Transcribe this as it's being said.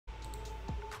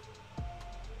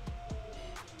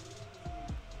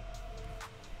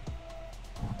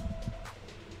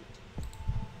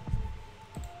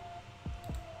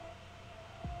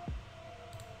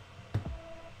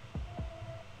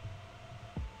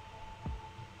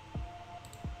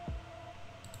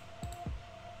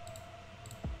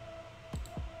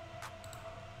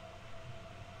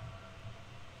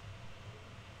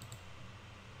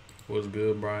What's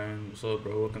good, Brian? What's up,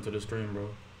 bro? Welcome to the stream, bro.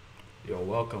 Yo,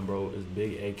 welcome, bro. It's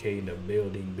Big AK in the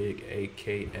building. Big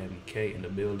AKMK in the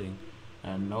building.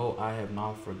 And no, I have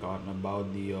not forgotten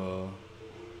about the,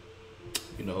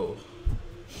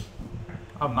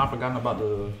 I've not forgotten about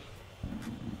the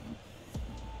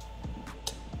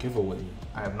giveaway.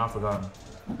 I have not forgotten.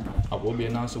 I will be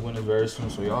announcing winners very soon,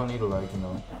 so y'all need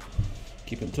to,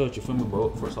 keep in touch. You feel me,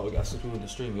 bro? First of all, we got 6 people in the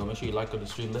stream, yo. Make sure you like the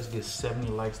stream. Let's get 70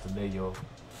 likes today, yo.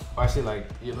 Or actually,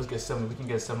 yeah, let's get 70. We can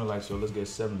get 70 likes, yo. Let's get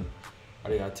 70. I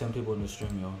already got 10 people in the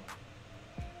stream, yo.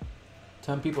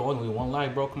 10 people, only 1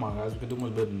 like, bro. Come on, guys. We can do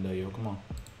much better than that, yo. Come on.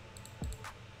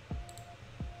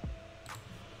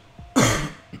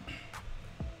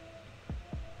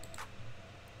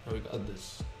 We got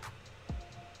this.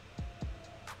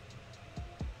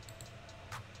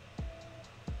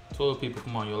 Total people,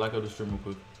 come on, yo. Like up the stream real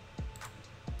quick.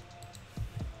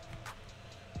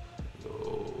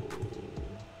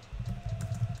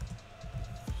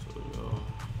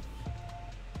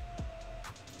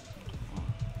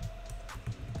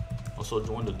 Also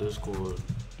join the Discord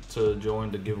to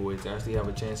join the giveaway to actually have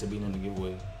a chance of being in the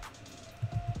giveaway.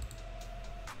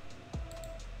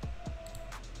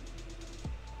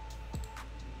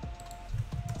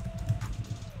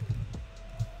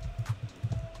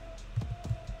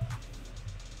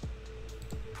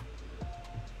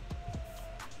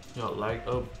 Yo, like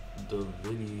up the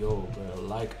video, bro.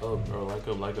 Like up, bro.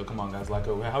 Like up. Come on, guys. Like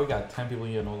up. How we got 10 people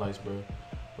here, no likes, bro?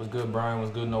 What's good, Brian?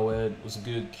 What's good, Noed? What's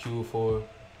good, Q4?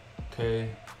 Okay.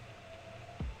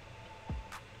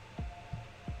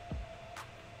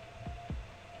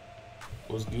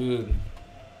 What's good,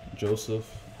 Joseph?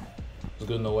 What's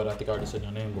good, know what? I think I already said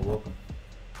your name, but welcome.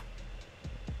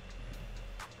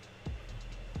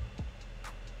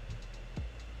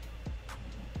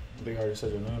 I think I already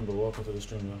said your name, but welcome to the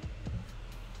stream, man.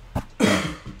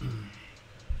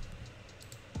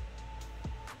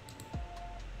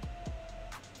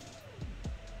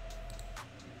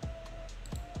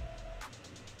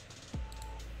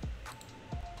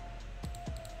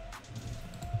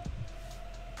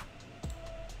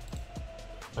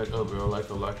 Like up, bro. Like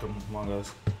them. Come on,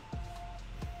 guys.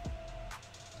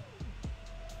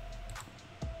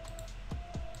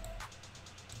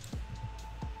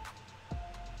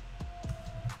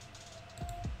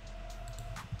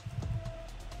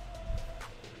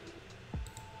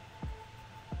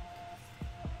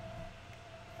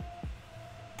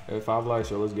 Hey, 5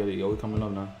 likes, yo. Let's get it, yo. We coming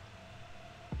up now.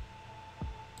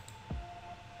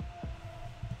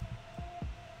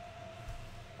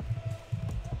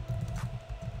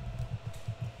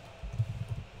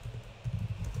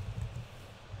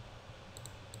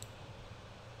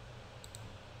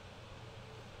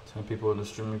 People in the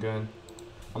stream again.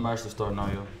 I'm actually starting now,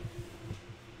 yo.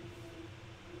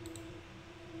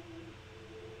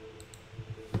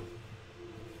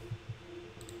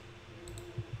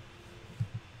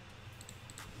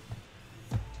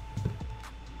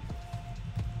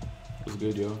 It's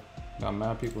good, yo. Got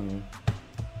mad people in here.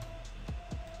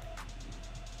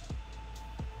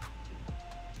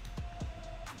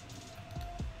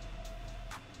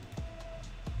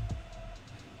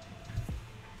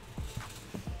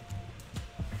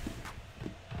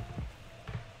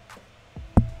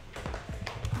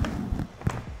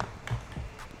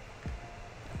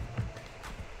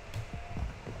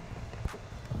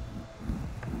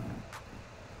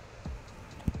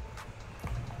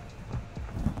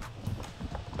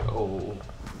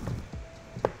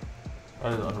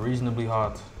 That is unreasonably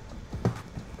hot.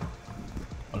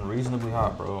 Unreasonably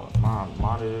hot, bro. My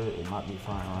monitor, it might be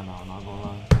fine right now, I'm not gonna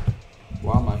lie.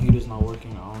 Why my heater's not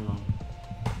working, I don't know.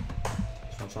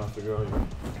 So I'm trying to figure out here.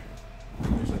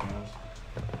 Give me a second, guys.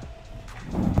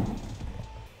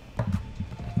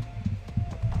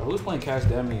 Who's playing Cash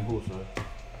Damn and Hoopz, right?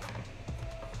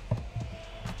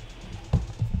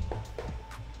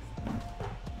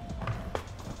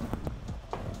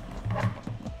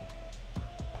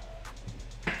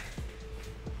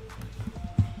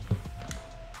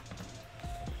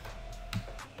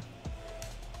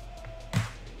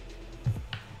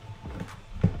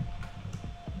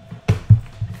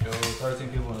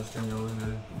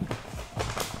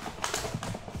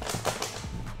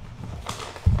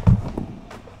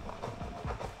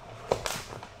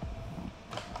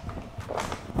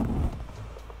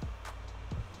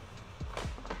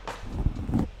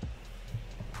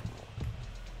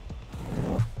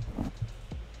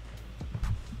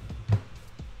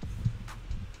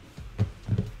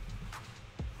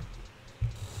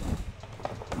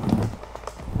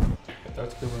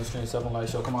 People in the stream, 7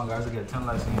 likes, yo. Come on, guys. We get 10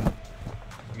 likes in here.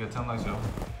 We get 10 likes, yo.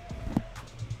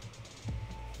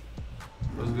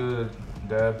 What's good,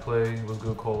 Dad play was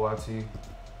good. Cole YT.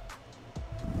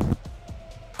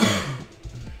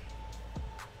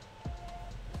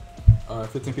 All right,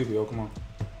 15 people, yo, come on.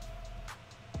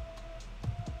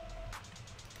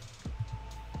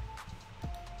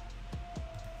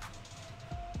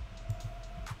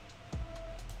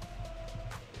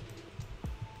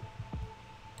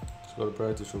 Let's go to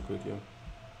practice real quick, yo.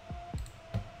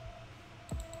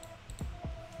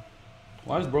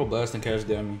 Why is bro blasting cash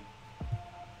damn me?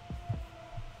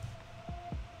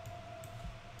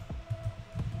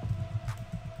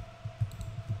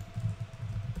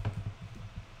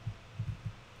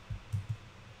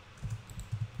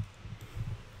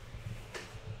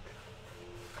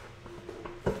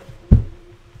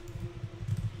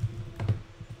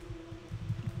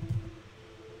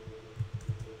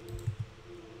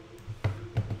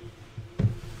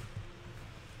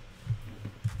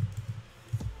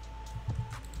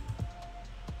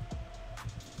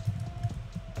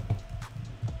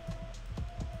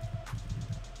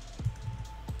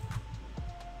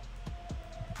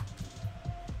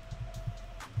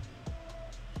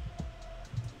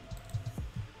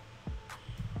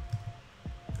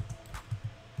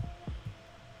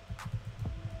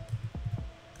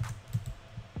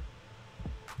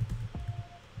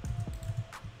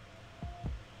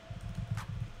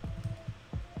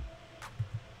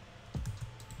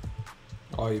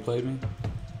 Oh, you played me?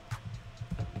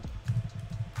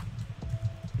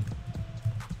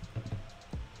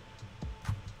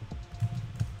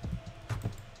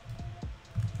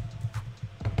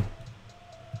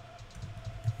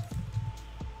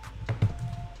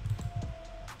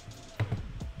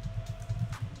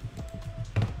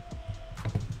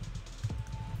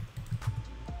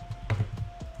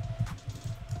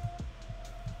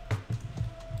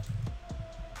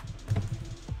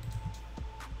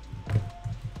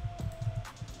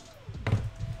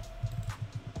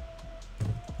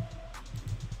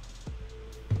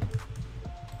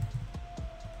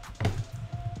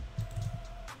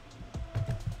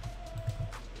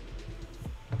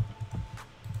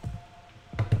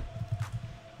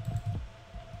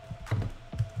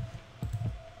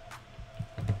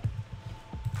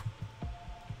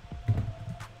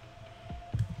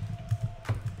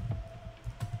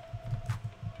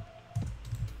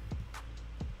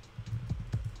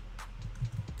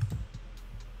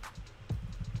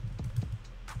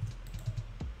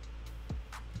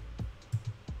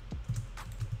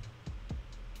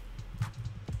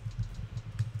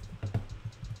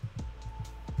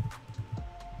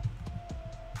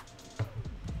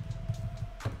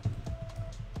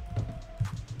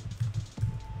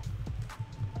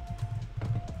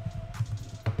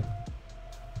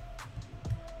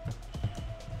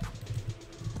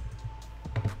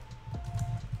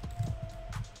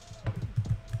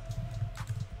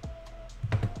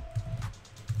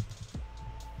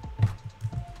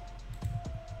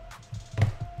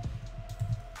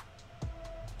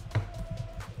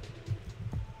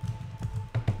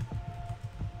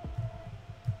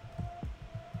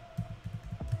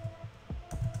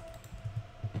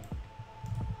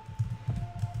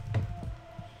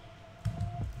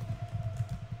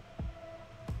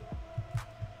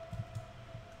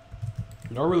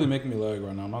 Y'all really making me lag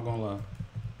right now, I'm not gonna lie.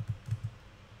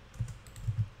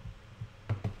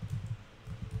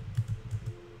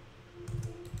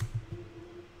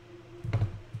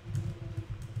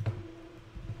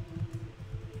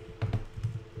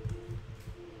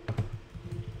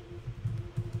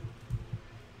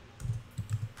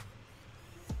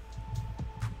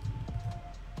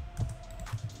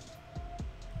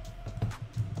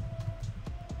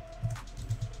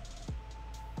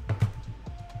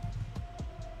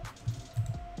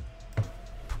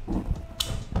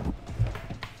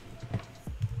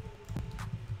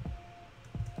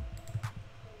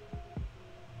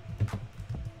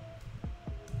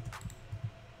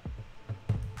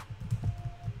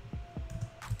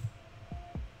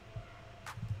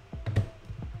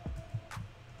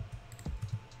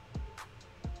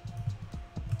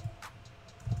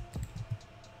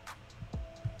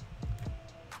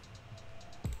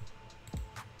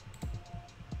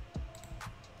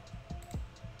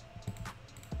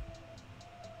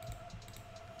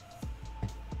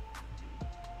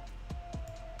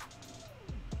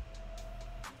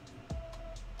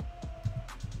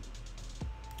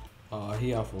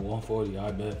 He out for 140,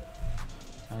 I bet.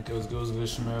 Okay, what's good,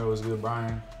 Shamir, what's good,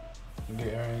 Brian? Get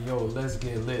Aaron, yo, let's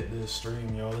get lit this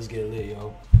stream, yo. Let's get lit,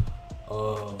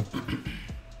 yo.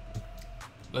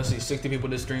 Let's see, 60 people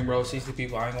this stream, bro. 60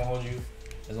 people, I ain't gonna hold you.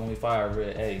 There's only 5,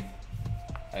 red. Hey,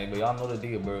 but y'all know the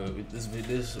deal, bro. This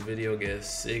video gets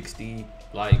 60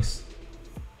 likes.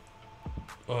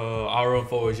 Iron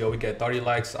forwards, yo. We get 30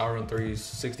 likes, Iron threes,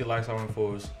 60 likes, Iron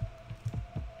forwards.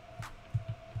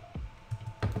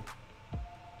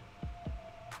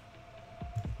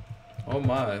 Oh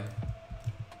my.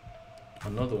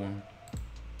 Another one.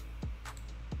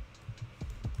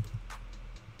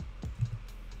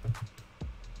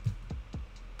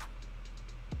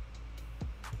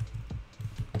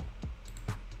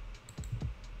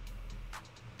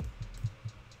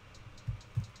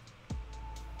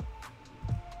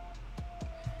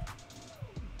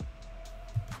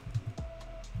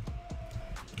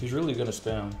 He's really gonna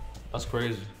spam. That's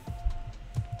crazy.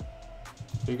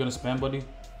 Are you gonna spam, buddy?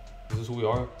 Is this who we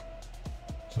are?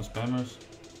 Some spammers?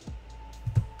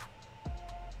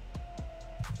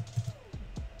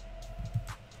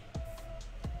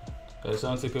 Okay,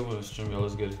 70 people in the stream, yo.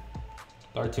 Let's get it.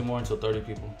 30 more until 30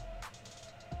 people.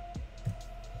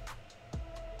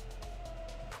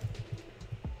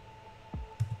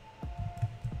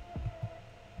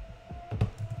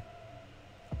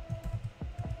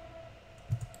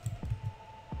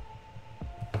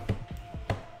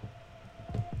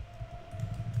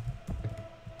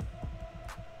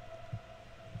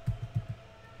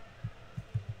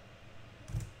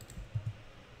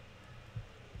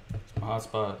 My hot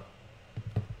spot,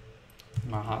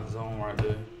 my hot zone right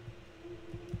there.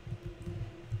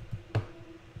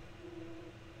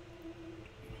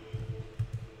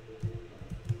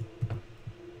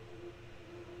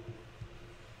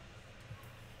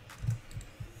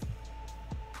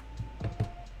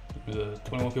 The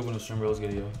 21 people in the stream, bro. Let's get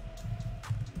it, yo.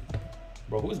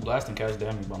 Bro, who's blasting Cash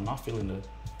Damn, bro? I'm not feeling that.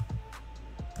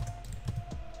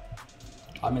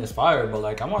 I mean, it's fire, but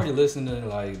like I'm already listening to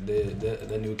like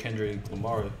the new Kendrick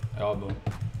Lamar album.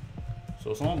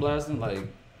 So if someone blasting like,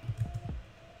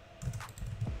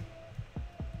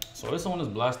 so if someone is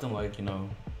blasting like, you know,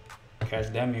 Cash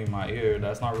Damn in my ear,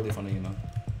 that's not really funny, you know.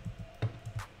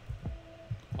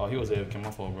 Oh, he was AFK.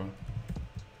 My fault, bro.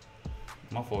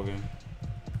 My fault, game.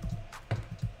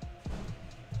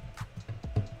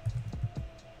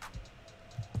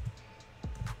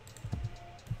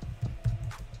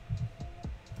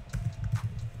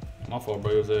 My fault,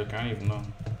 bro. He was there. I can't even know.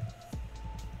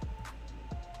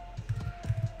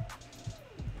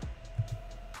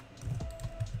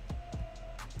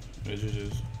 It's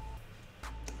just.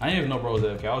 I didn't even know bro was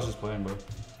there. Okay, I was just playing, bro.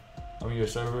 I mean, your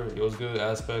server. It was good.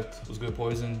 Aspect. It was good.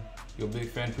 Poison. You're a big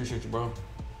fan. Appreciate you, bro.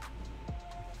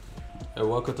 Hey,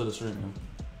 welcome to the stream, man.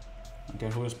 Okay,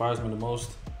 who inspires me the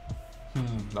most?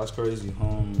 That's crazy.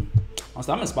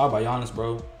 Honestly, I'm inspired by Giannis,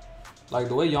 bro. Like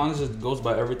the way Giannis just goes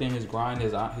by everything, his grind,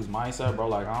 his mindset, bro.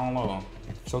 Like I don't know,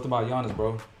 something about Giannis,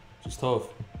 bro. Just tough.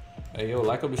 Hey yo,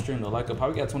 like up the stream though. Like up. How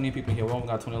we got 20 people here? We only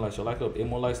got 20 likes. So like up 8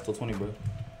 more likes till 20, bro.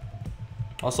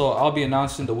 Also, I'll be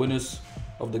announcing the winners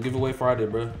of the giveaway Friday,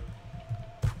 bro.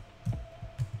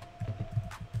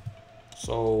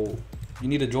 So you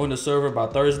need to join the server by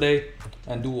Thursday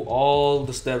and do all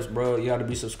the steps, bro. You gotta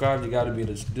be subscribed. You gotta be in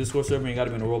the Discord server. And you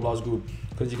gotta be in the Roblox group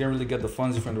because you can't really get the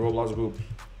funds from the Roblox group.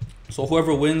 So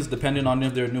whoever wins, depending on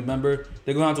if they're a new member,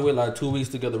 they're gonna have to wait like 2 weeks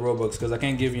to get the Robux because I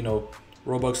can't give, you know,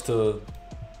 Robux to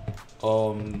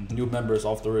new members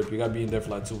off the rip. You gotta be in there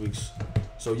for like 2 weeks.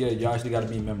 So yeah, you actually gotta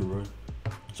be a member, bro.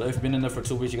 So if you've been in there for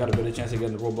 2 weeks, you got a better chance of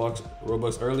getting the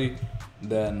Robux early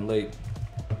than late.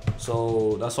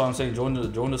 So that's why I'm saying join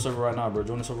the server right now, bro.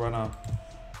 Join the server right now,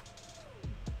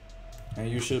 and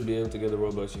you should be able to get the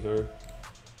Robux. You heard?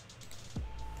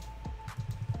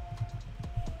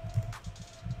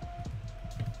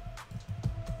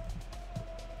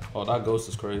 Oh, that ghost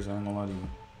is crazy. I ain't gonna lie to you.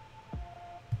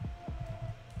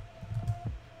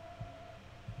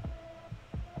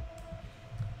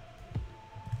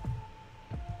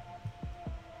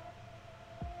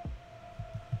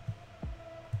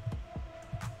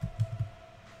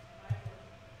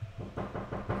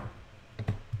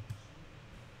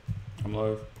 I'm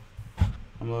live.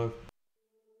 I'm live.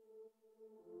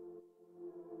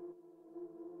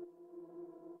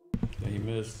 Yeah, he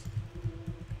missed.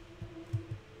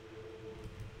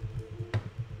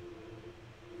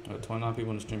 All right, 29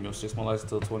 people in the stream, yo. 6 more likes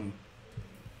till 20.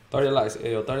 30 likes.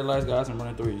 Hey, yo, 30 likes, guys. I'm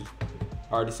running threes.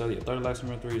 I already said it. 30 likes, I'm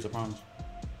running threes. I promise.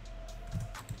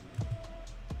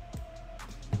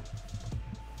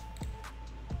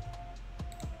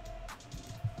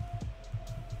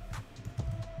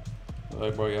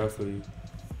 Like, bro, yeah, I feel you.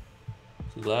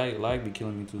 So lag be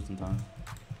killing me too sometimes.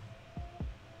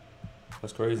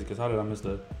 That's crazy, because how did I miss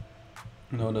that?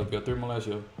 No, we got 3 more likes,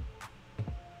 yo.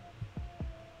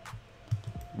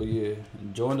 But yeah,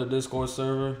 join the Discord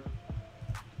server.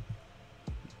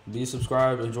 Be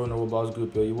subscribed and join the Roblox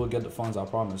group, yo. You will get the funds, I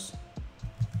promise.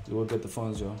 You will get the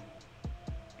funds, yo.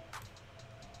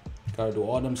 gotta do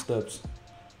all them steps.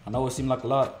 I know it seemed like a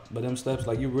lot, but them steps,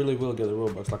 like, you really will get the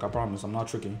Robux. Like, I promise, I'm not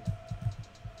tricking.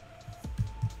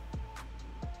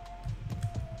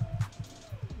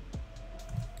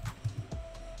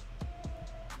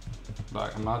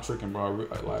 Like, I'm not tricking, bro.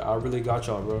 Like, I really got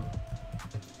y'all, bro.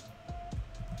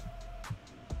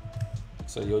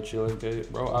 So, yo, chilling, okay?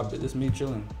 Bro, this me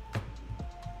chilling.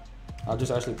 I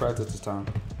just actually practice this time.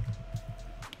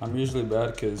 I'm usually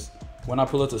bad because when I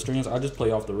pull up the streams, I just play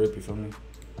off the rip, you feel me?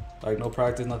 Like, no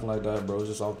practice, nothing like that, bro. It's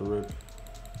just off the rip.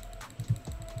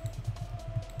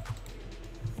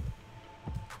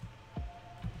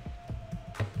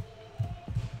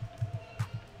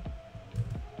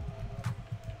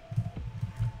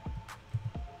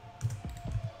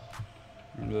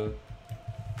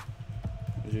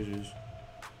 GG's.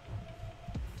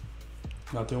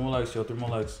 Got 3 more likes, yo. 3 more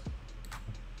likes.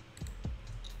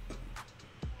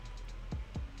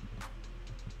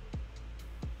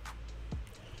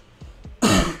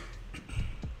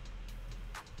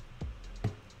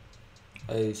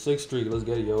 Hey, 6th streak, let's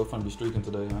get it, yo. We're finna be streaking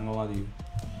today. I ain't gonna lie to you.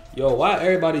 Yo, why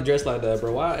everybody dressed like that,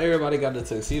 bro? Why everybody got the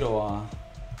tuxedo on?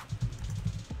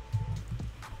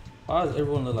 Why does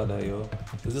everyone look like that, yo?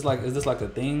 Is this like a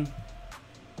thing?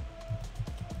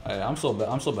 Hey, I'm so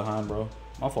behind, bro.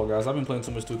 My fault, guys. I've been playing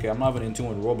too much 2K. I'm not even in tune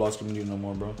with the Roblox community no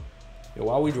more, bro. Yo,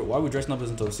 why we dressing up as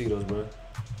in tuxedos, bro?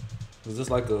 Is this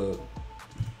like a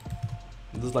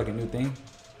new thing?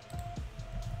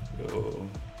 Yo,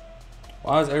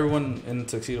 why is everyone in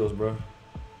tuxedos, bro?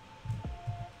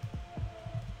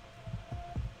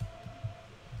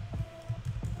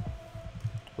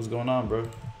 What's going on, bro?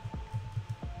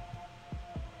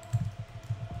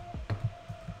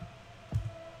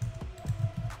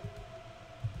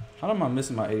 How am I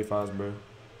missing my 85s, bro?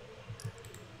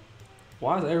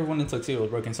 Why is everyone in tuxedos,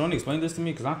 bro? Can someone explain this to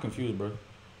me? Because I'm confused, bro.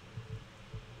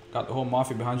 Got the whole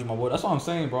mafia behind you, my boy. That's what I'm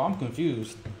saying, bro. I'm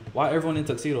confused. Why everyone in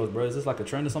tuxedos, bro? Is this like a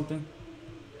trend or something?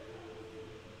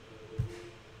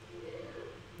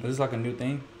 Is this like a new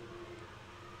thing?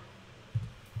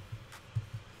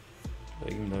 Hey,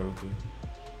 give me that real quick.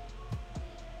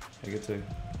 Hey, get to.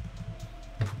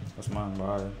 That's mine, bro.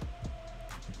 All right.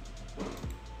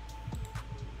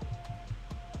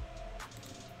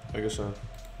 Take a shot.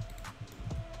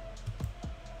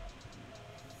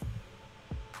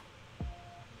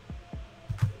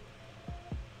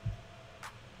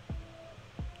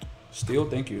 Steel,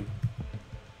 thank you.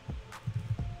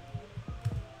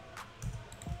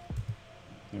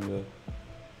 Give me that.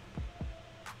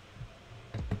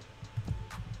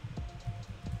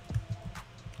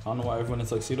 I don't know why everyone in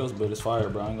tuxedos, but it's fire,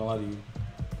 bro. I ain't gonna lie to you.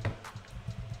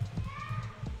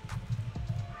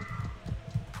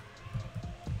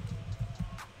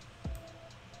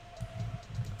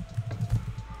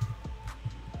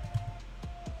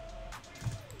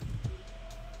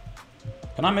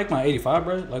 Can I make my 85,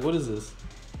 bro? Like, what is this?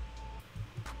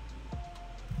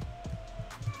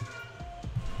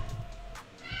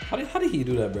 How did he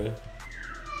do that, bro?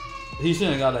 He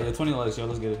shouldn't have got that. Yo, 20 likes, yo.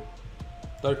 Let's get it.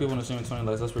 30 people in the stream, 20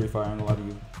 likes. That's pretty fire. I ain't gonna lie to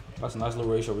you. That's a nice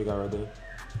little ratio we got right there.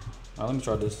 Alright, let me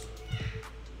try this.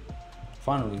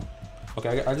 Finally.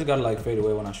 Okay, I just gotta like fade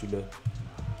away when I shoot that.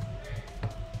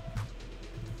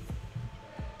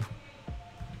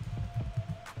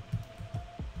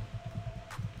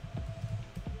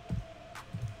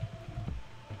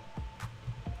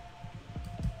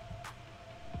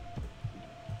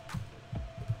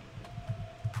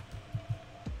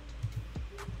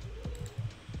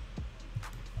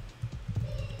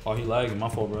 Oh, he lagging. My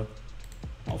fault, bro.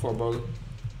 My fault, bro.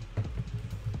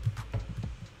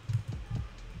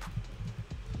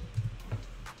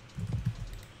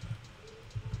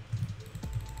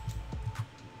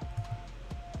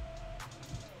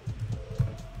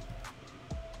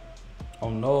 Oh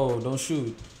no, don't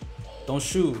shoot. Don't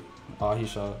shoot. Oh, he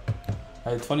shot.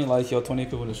 Hey, 20 likes, yo, 20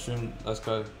 people in the stream. That's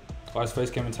good. Why is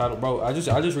Facecam in title? Bro, I just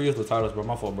reused the titles, bro.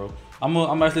 My fault, bro.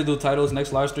 I'm actually do titles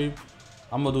next live stream.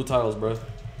 I'm gonna do titles, bro.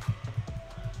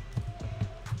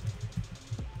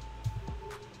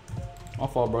 My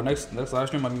fault, bro. Next live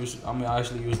stream, I'm gonna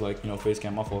actually use like, you know,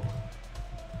 Facecam. My fault.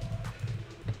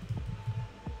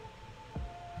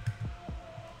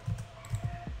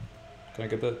 Can I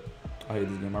get that? I hate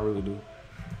this game. I really do.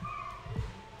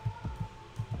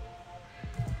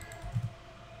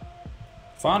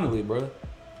 Finally, bro.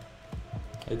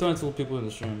 Hey, 22 people in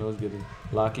the stream, bro. Let's get it.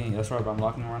 Lock in. That's right, bro. I'm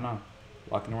locking in right now.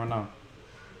 Locking in right now.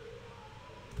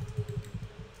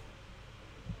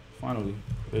 Finally.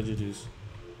 GG's.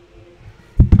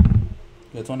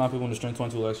 Yeah, 29 people in the stream,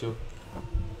 22 likes, yo.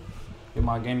 Get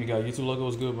my game, you got YouTube logo.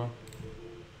 What's good, bro?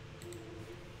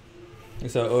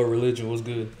 It's that religion. What's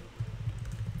good?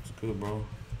 Good, bro.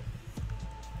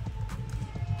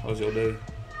 How was your day?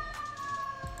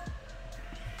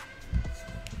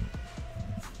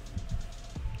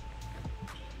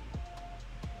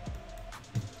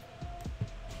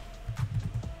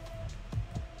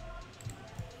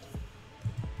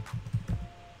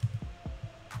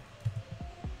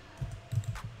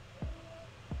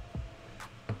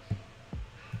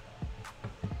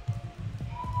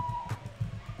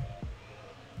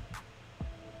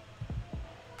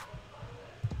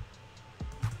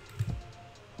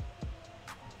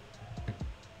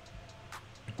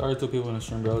 Sorry, 2 people in the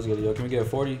stream, bro. Let's get it. Yo, can we get a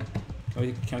 40? Can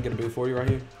we get a big 40 right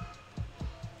here?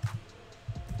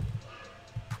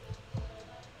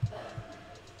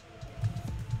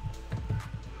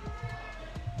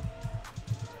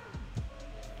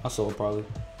 I sold probably.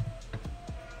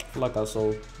 I feel like I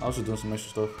sold. I was just doing some extra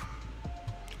stuff.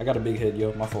 I got a big head,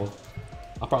 yo. My fault.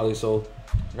 I probably sold.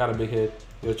 I got a big head.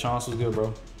 Your chance was good,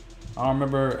 bro. I don't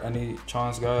remember any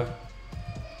chance guy.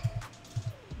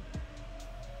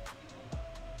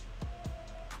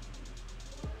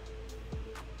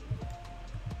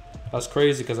 That's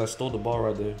crazy because I stole the ball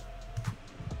right there.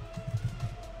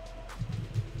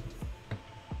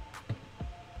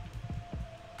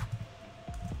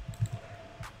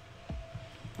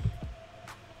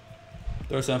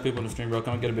 There are 7 people in the stream, bro.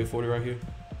 Can I get a big 40 right here?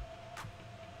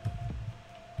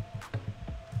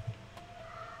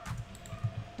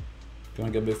 Can I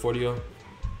get a big 40, yo?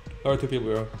 There are 2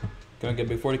 people, bro. Can I get a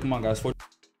big 40? Come on, guys. 40.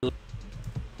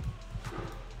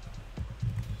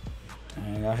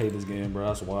 Dang, I hate this game, bro.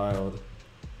 That's wild.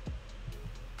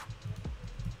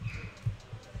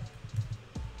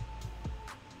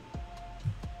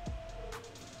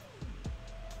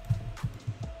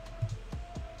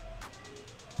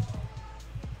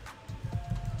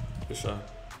 Good shot.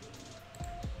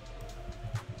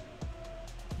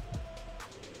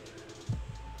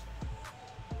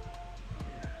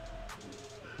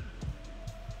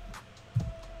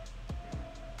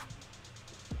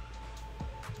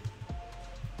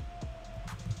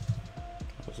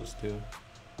 That was a steal.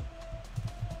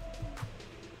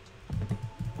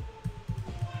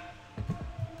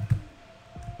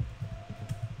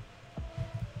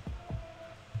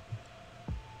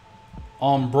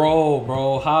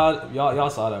 Bro, how y'all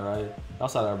saw that, right? Y'all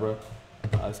saw that, bro.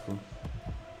 That's cool.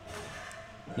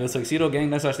 Yo, Tuxedo Gang,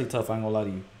 that's actually tough. I ain't gonna lie to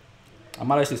you. I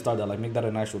might actually start that, like, make that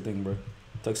an actual thing, bro.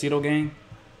 Tuxedo Gang,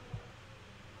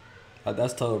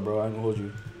 that's tough, bro. I ain't gonna hold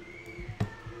you.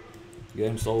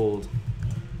 Game sold.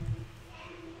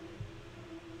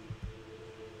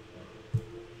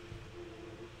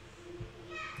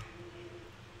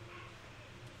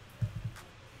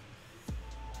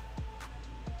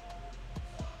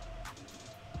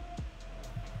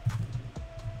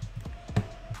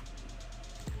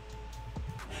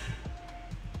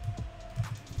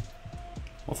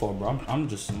 My fault, bro. I'm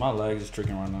just, my legs is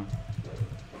tricking right now.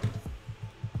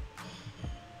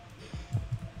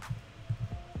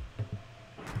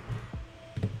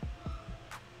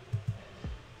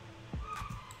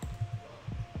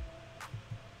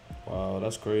 Wow,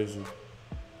 that's crazy.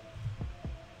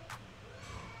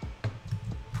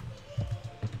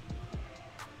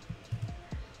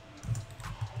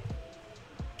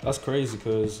 That's crazy,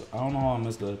 cause I don't know how I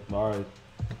missed that. All right.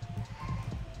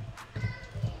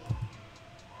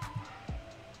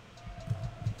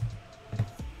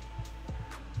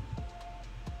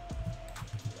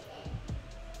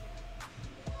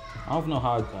 I don't know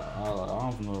how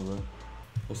I don't know, bro.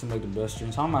 What's to make the best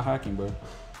streams? How am I hacking, bro?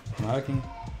 Am I hacking?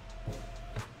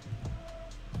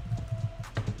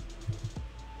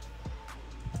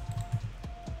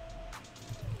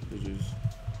 GG's.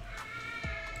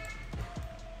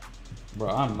 Bro,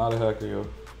 I'm not a hacker, yo.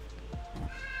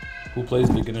 Who plays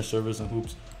beginner servers and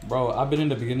hoops? Bro, I've been in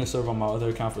the beginner server on my other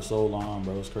account for so long,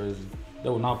 bro. It's crazy. They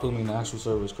will not put me in the actual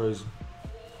server. It's crazy.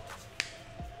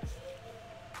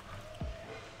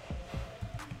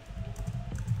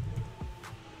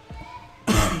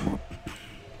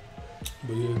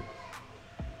 But yeah.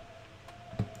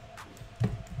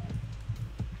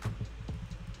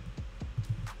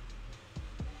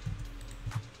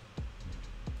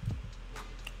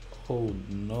 Oh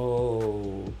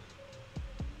no.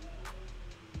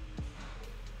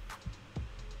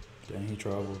 Dang, he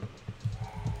traveled.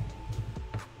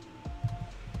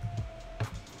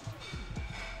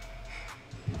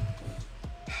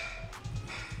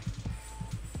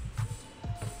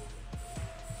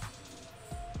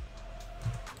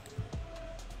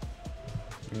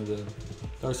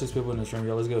 There are 6 people in the stream,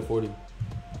 y'all. Let's get a 40.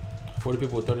 40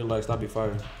 people with 30 likes, that'd be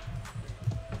fire.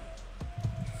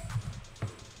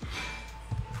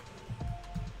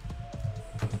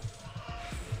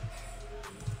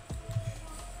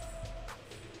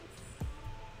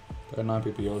 There are 9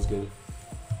 people, yo, let's get it.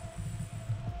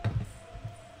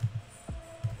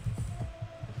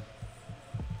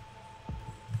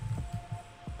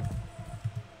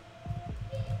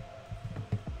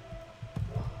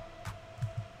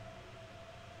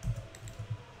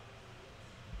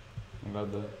 I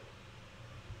got that.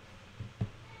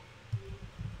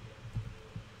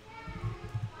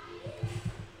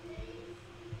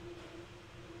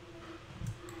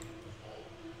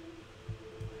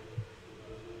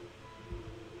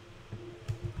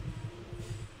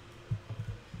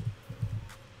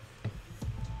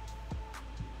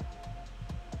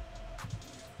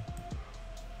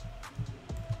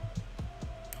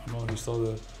 No, he stole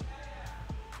that.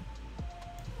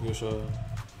 Good shot.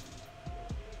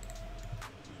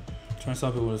 Trying to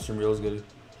stop people in the stream, let's get it.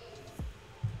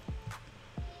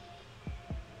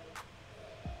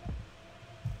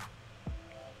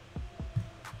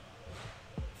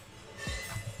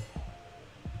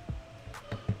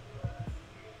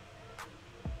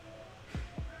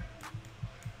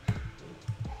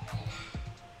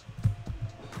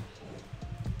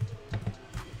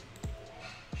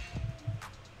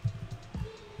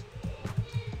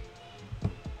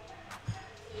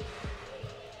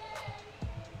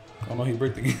 I know he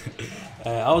break the game.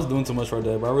 I was doing too much right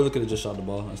there, but I really could have just shot the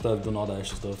ball instead of doing all that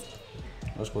extra stuff.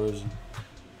 That's crazy.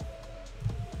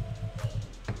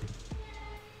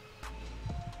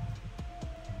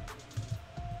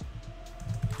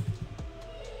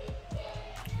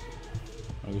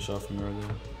 A good shot from me right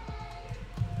there.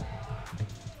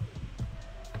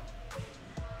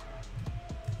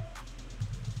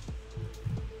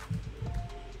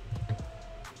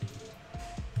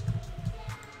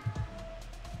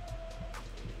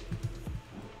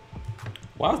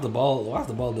 Why is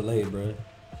the ball delayed, bro?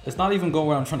 It's not even going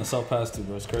where I'm trying to self pass to,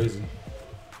 bro. It's crazy.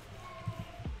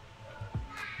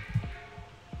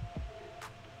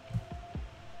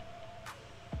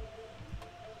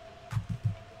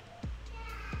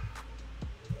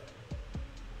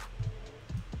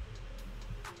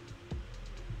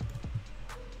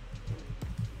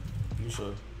 You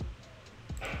sure?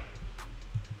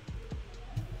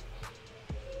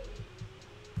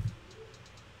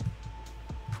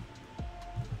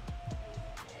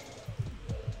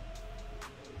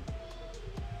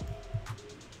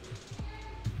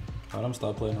 Alright, I'm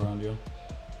stop playing around, yo.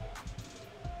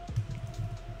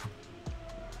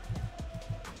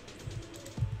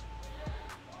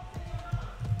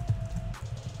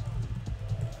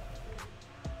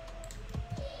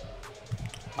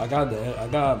 I got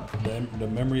the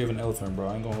memory of an elephant, bro.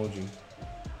 I ain't gonna hold you.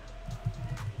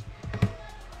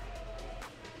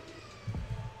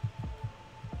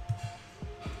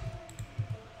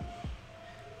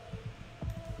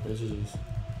 Bitches.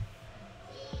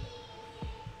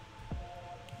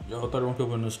 Yo, 31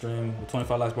 people in the stream with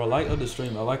 25 likes, bro. Like up the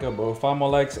stream. I like it, bro. 5 more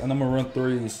likes and I'm gonna run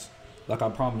threes. Like I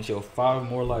promised, yo. 5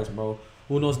 more likes, bro.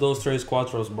 Who knows those tres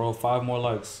cuatros, bro? 5 more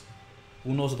likes.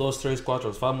 Who knows those tres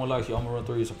cuatros? 5 more likes, yo. I'm gonna run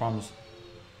threes. I promise.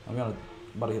 I'm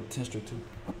about to hit 10 streak too.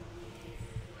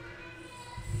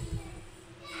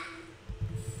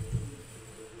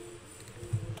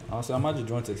 Honestly, I might just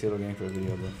join Tuxedo Game for a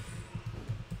video, bro.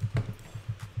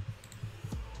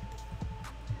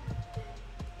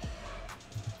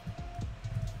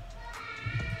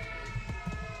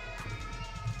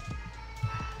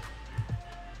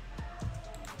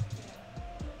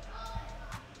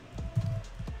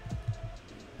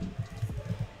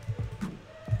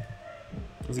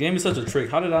 This game is such a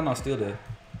trick. How did I not steal that?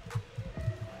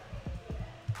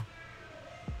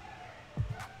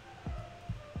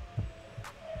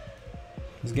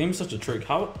 This game is such a trick.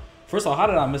 First of all, how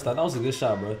did I miss that? That was a good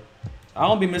shot, bro. I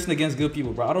don't be missing against good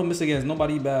people, bro. I don't miss against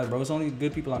nobody bad, bro. It's only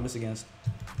good people I miss against.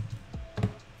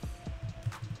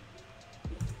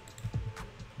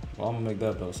 Well, I'm gonna make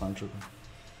that though, so I'm tripping.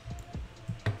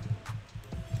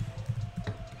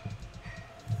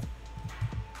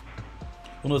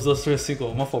 Uno, dos, tres,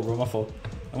 cinco. My fault, bro. My fault.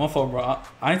 My fault, bro.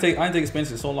 I ain't take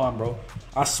Spanish in so long, bro.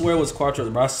 I swear it was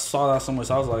Cuatros, bro. I saw that somewhere,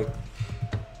 so I was like,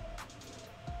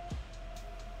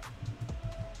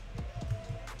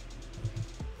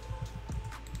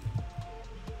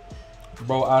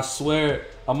 bro, I swear.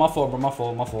 My fault, bro. My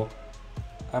fault.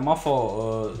 My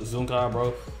fault, Zunka,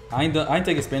 bro. I ain't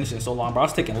taking Spanish in so long, bro. I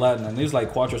was taking Latin, and it was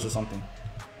like Cuatros or something.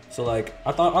 So like,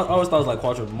 I always thought it was like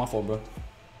Cuatros, but my fault, bro.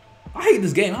 I hate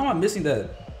this game. How am I missing that?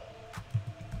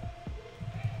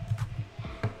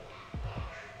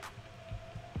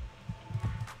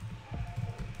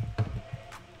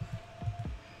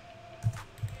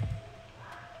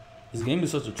 This game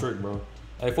is such a trick, bro.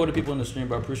 Hey, 40 people in the stream,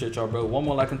 bro. I appreciate y'all, bro. One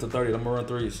more like into 30. I'm gonna run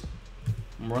threes.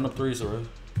 I'm gonna run up threes, alright?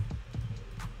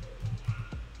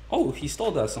 Oh, he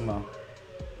stole that somehow.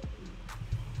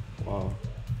 Wow.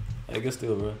 Hey, good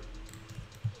steal, bro.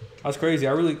 That's crazy.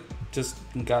 I really just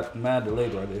got mad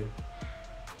delayed right there.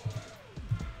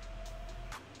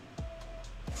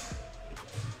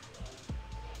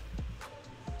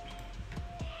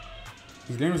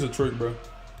 This game is a trick, bro.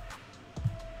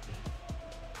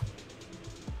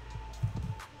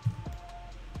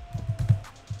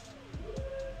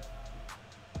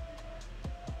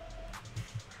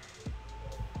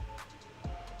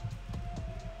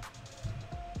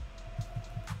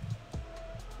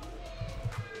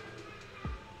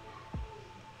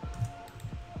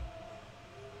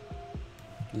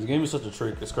 This game is such a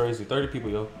trick. It's crazy. 30 people,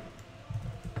 yo.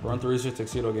 Run 3 is your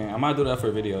tuxedo game. I might do that for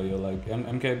a video, yo. Like,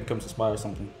 MK becomes a spy or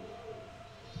something.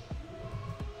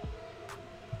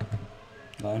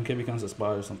 Like, MK becomes a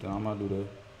spy or something. I might do that.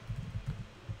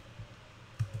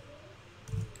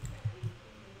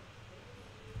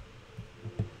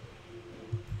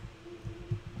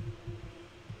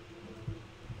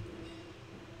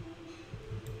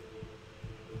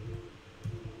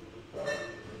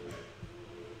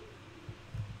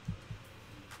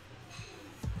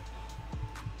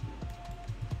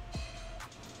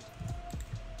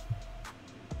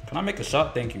 Can I make a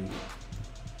shot? Thank you.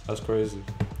 That's crazy.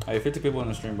 Hey, 50 people in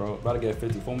the stream, bro. About to get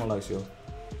 50. 4 more likes, yo.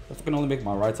 If I can only make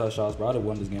my right side shots, bro, I'd have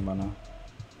won this game by now.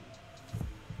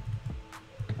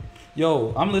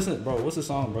 Yo, I'm listening, bro. What's the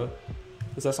song, bro?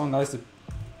 It's that song nice to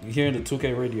hear in the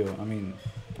 2K radio. I mean,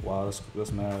 wow,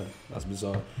 that's mad. That's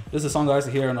bizarre. This is a song I used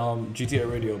to hear in GTA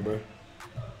radio, bro.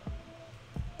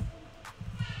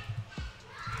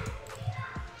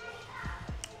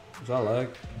 Is that lag?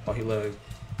 Oh, he lagged.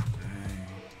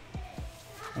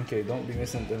 Okay, don't be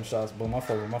missing them shots, but my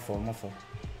fault.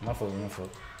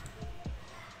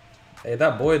 Hey,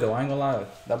 that boy though, I ain't gonna lie,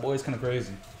 that boy is kind of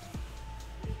crazy.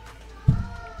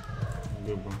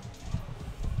 Good, bro.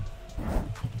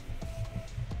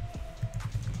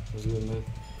 What's good, man?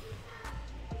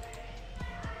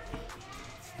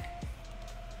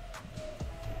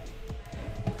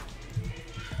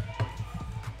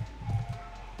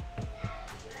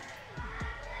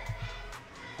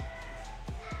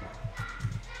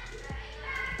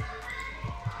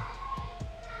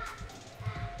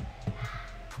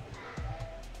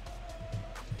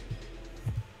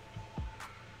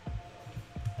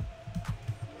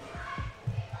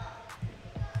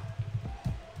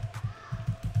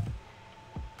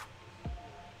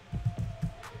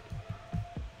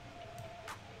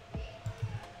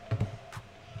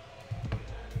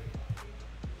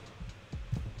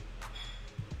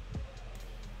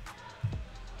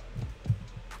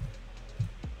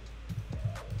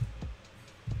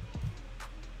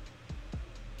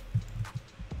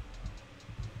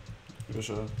 For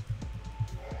sure.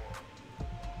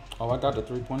 Oh, I got the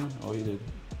 3-pointer? Oh, he did.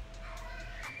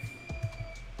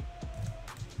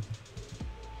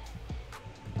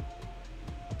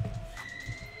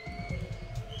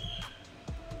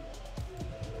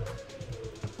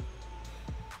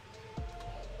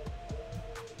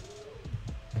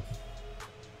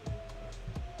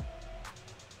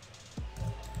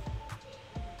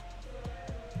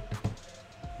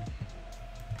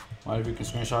 If you can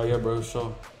screenshot, yeah, bro,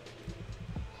 sure.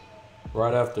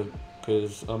 Right after,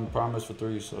 cause I'm promised for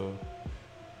 3, so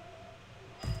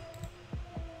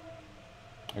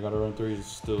I gotta run 3s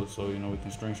still, so you know we can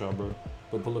screenshot, bro.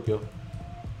 But pull up, yo.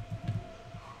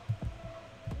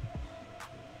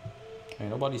 Hey,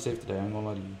 nobody's safe today. I ain't gonna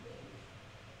lie to you.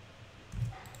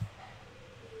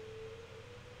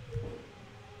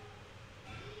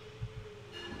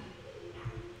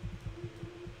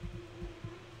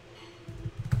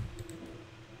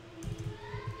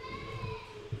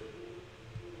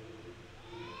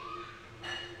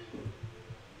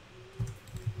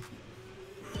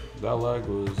 That lag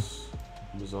was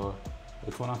bizarre.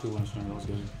 There's 29 people in the stream. Let's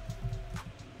get it.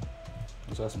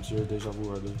 Let's have some serious deja vu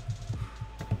right there.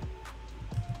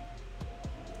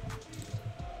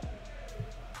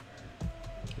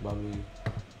 Bobby.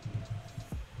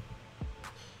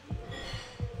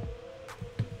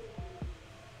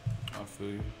 I feel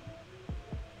you.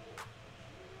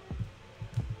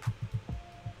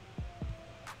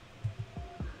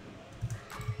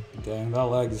 Dang, that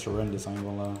lag is horrendous. I ain't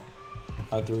gonna lie.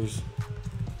 At 3's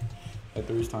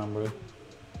time, bro.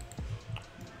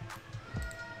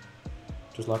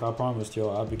 Just like I promised,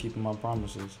 yo, I'll be keeping my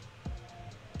promises.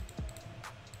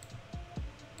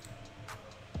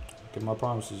 Get my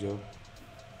promises, yo.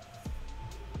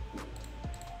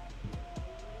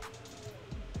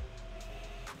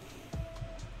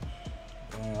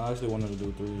 Man, I actually wanted to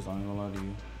do 3's, I ain't gonna lie to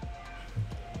you.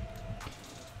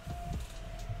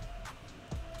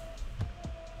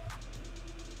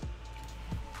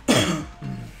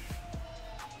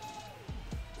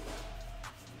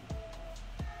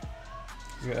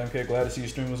 Yeah, MK, glad to see your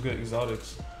stream was good.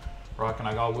 Exotics. Rockin',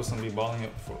 I got Wilson be balling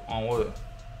it on what?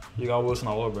 You got Wilson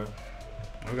on what, bro?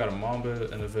 We got a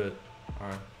MAMBA and a vid.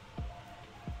 Alright.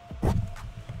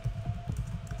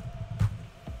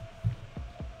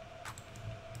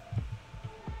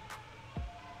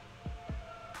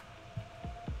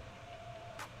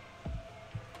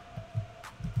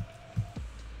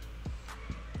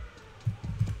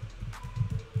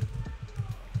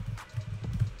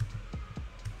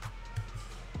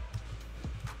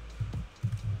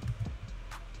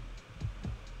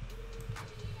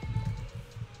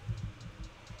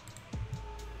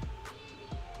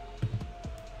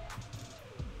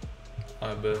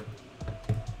 I bet.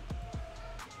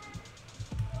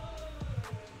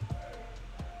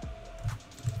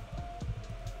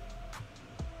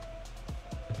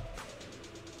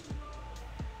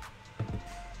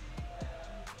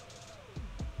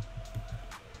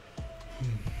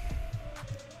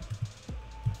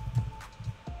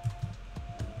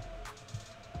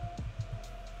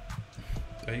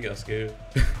 Oh, he got scared.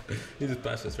 He just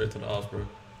passed it straight to the house, bro.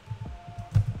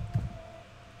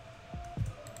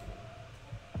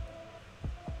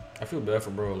 I feel bad for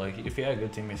bro. Like, if he had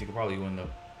good teammates, he could probably win though.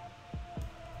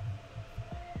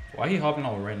 Why he hopping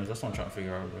on with randoms? That's what I'm trying to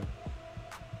figure out, bro.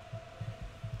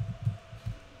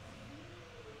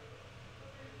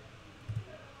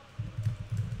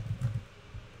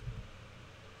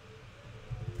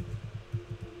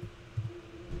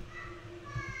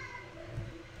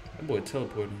 That boy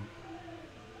teleporting.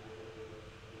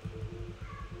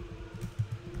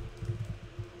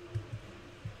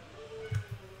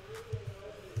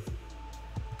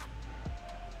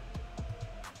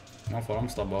 My fault, I'm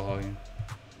stop ball hogging.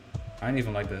 I ain't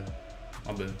even like that.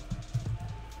 My bad.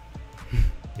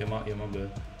 yeah, my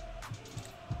bad.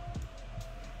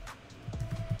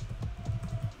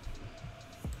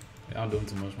 Yeah, I'm doing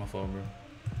too much, my fault, bro.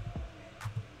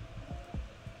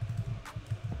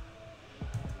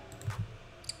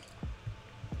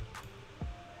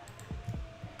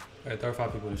 Alright,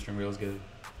 35 people in the stream, let's get it.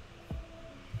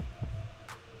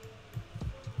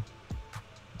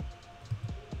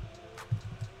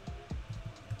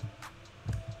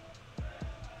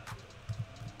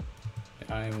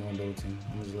 I ain't even gonna double team.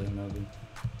 I'm just letting that be.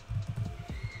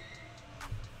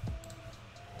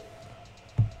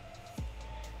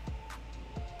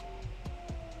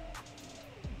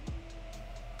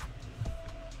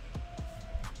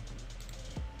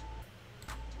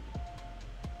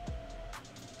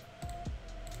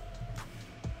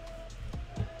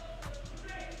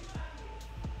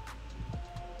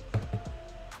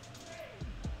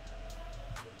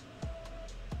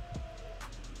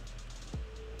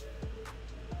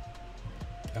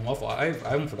 My fault. I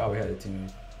even forgot we had a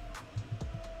teammate.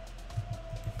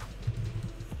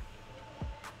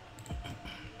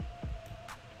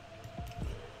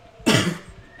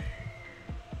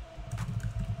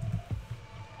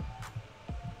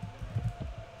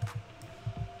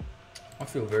 I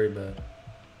feel very bad.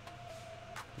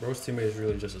 Bro's teammate is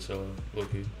really just a seller,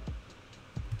 low-key.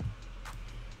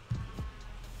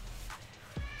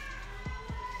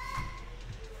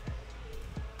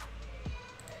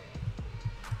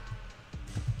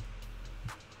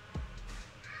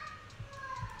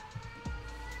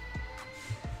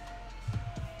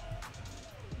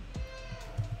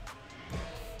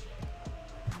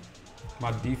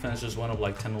 My defense just went up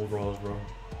like 10 overalls, bro.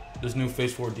 This new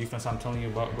phase 4 defense I'm telling you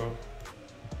about, bro.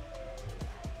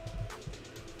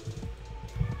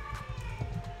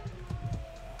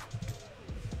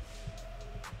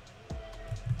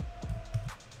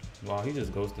 Wow, he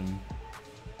just ghosted me.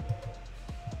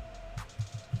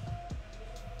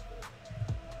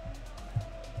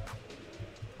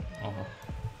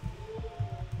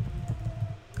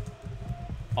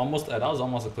 Almost, that was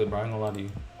almost a clip, bro. I ain't gonna lie to you.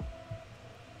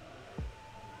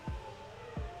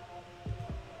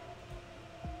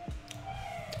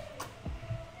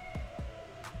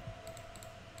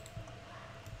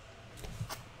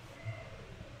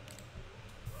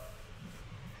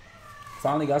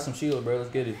 Finally got some shield, bro.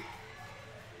 Let's get it.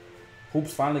 Hoopz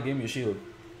finally gave me a shield.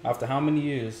 After how many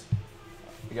years?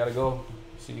 We gotta go.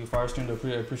 See you, fire stream.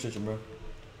 Appreciate you, bro.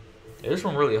 Yeah, this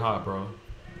one really hot, bro.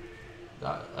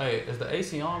 Hey, is the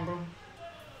AC on, bro?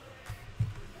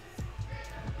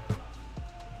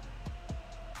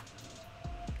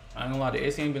 I ain't gonna lie, the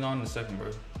AC ain't been on in a second, bro.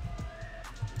 Is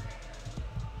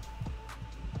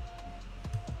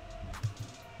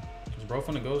bro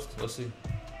finna ghost? Let's see.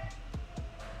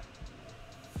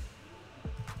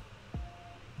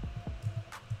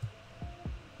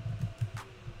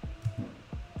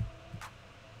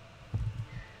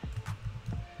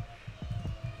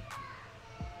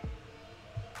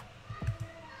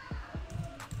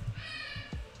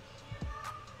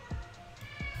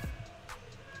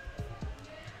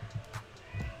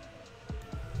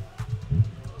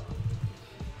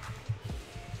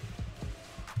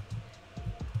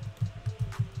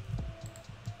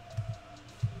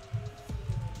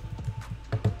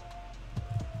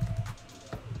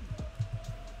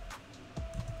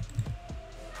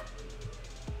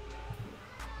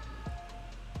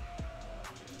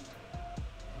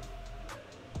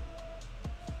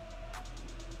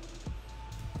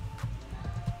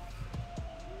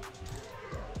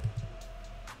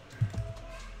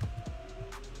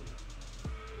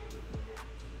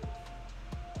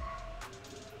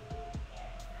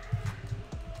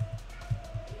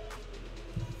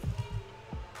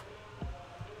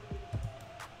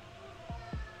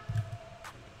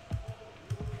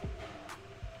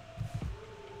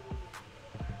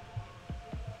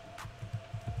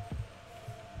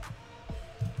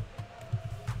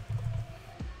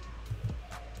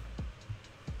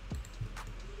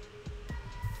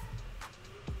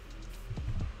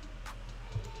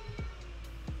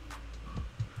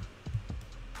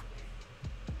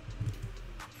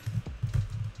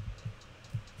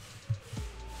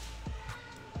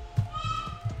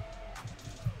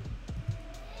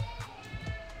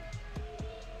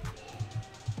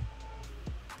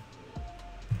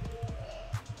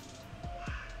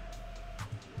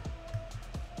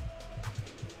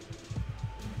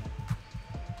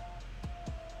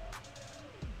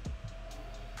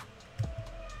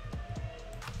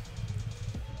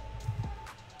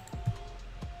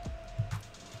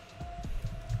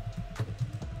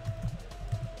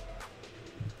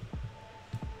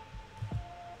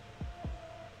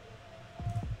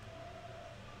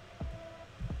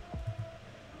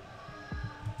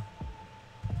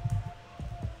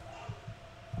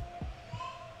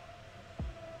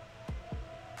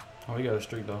 Oh, he got a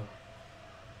streak though.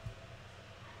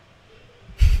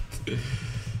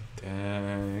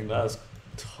 Dang, that's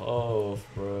tough,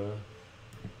 bro.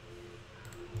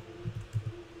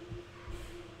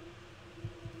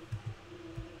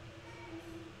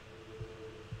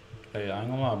 Hey, I ain't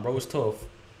gonna lie, bro, it's tough.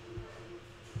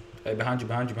 Hey, behind you.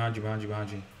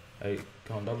 Hey,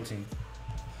 come on, double team.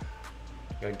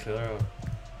 Gotta kill her out.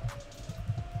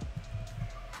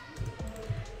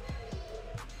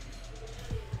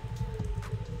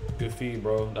 Good feed,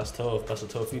 bro. That's tough. That's a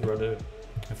tough feed right there.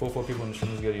 And 4 people in the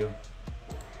stream is good, yo.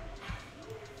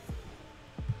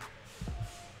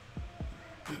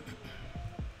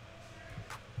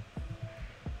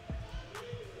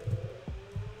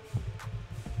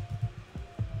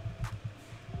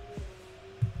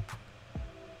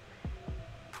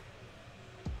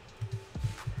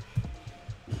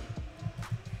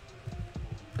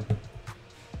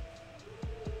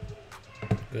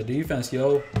 Good defense,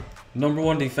 yo.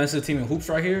 #1 defensive team in hoops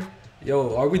right here.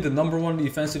 Yo, are we the #1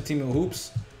 defensive team in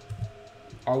hoops?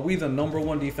 Are we the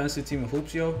 #1 defensive team in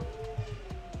hoops, yo?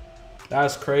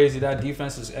 That's crazy. That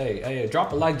defense is, hey,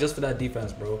 drop a like just for that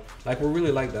defense, bro. Like, we're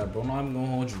really like that, bro. No, I'm gonna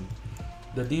hold you.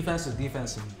 The defense is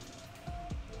defensing.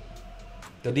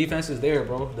 The defense is there,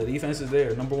 bro. The defense is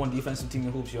there. #1 defensive team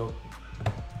in hoops, yo.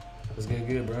 Let's get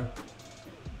good, bro.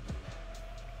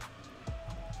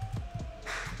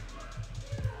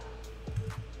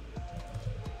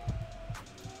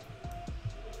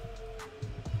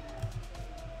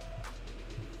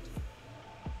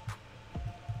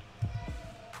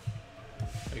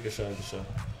 Good shot, good shot.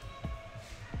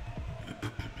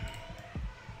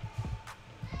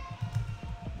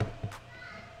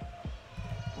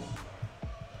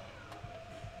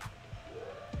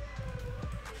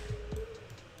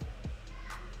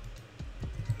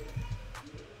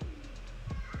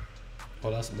 Oh,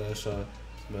 that's a bad shot.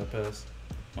 That's a bad pass.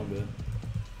 My bad.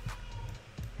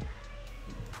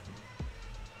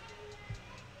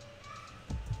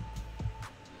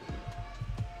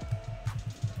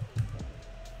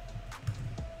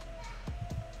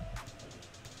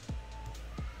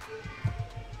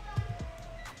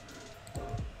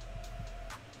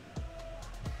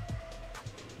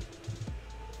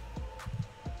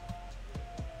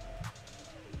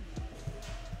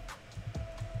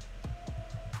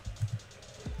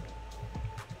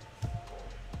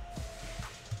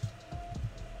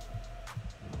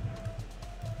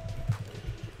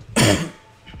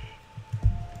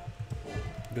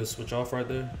 Good switch off right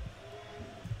there.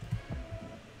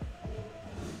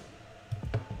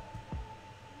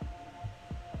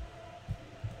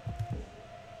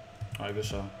 Alright, good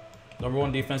shot.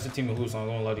 #1 defensive team in hoops, I'm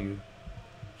gonna lie to you.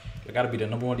 I gotta be the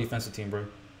 #1 defensive team, bro.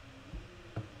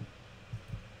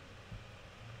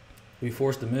 We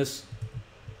forced to miss.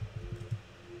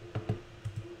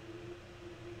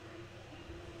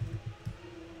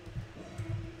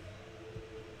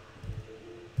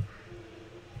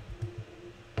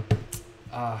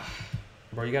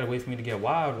 Bro, you gotta wait for me to get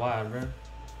wide, bro. I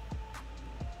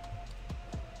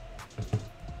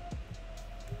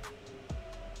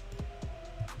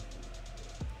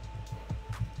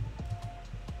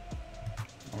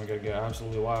gotta get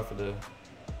absolutely wide for the.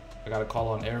 I gotta call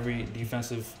on every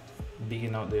defensive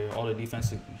being out there, all the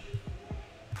defensive.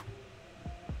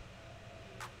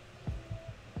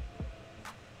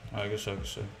 Alright, good shot, good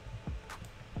shot.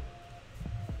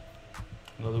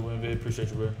 Another win, vid. Appreciate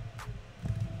you, bro.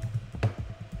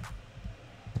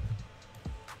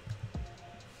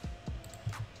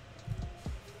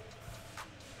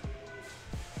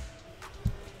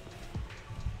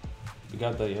 You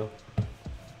got that, yo.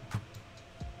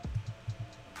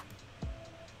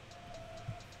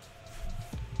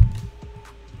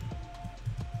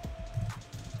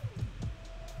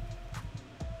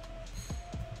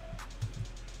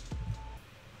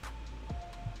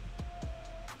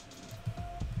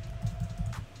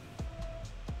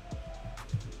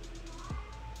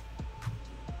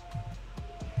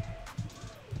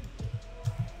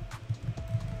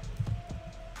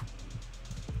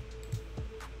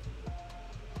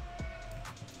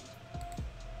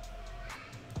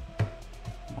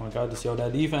 Oh my God, this, yo,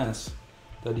 that defense.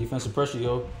 That defensive pressure,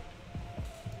 yo.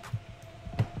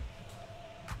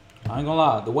 I ain't gonna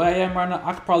lie, the way I am right now,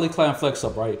 I could probably climb flex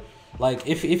up, right? Like,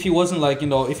 if he wasn't like, you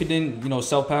know, if he didn't, you know,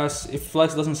 self pass, if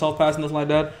flex doesn't self pass, nothing like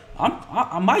that,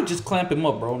 I might just clamp him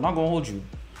up, bro. I'm not gonna hold you.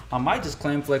 I might just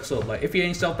clamp flex up. Like, if he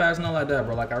ain't self pass, nothing like that,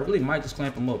 bro. Like, I really might just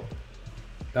clamp him up.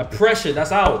 That pressure,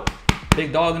 that's out.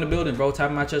 Big dog in the building, bro.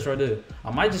 Tapping my chest right there. I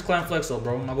might just climb flex up,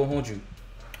 bro. I'm not gonna hold you.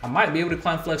 I might be able to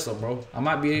climb flex up, bro. I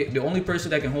might be the only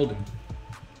person that can hold him.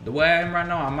 The way I am right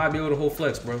now, I might be able to hold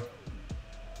flex, bro.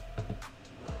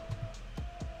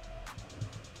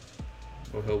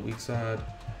 Or help weak side.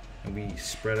 And we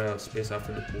spread out, space out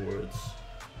for the boards.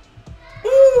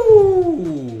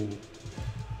 Ooh!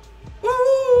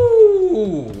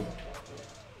 Ooh!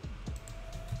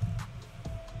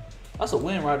 That's a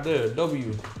win right there.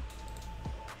 W.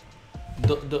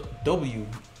 W.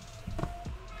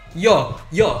 Yo.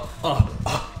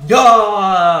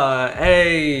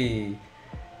 Hey.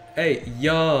 Hey,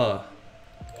 yo.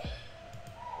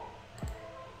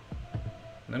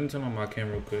 Let me turn on my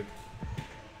camera real quick.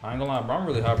 I ain't gonna lie, bro. I'm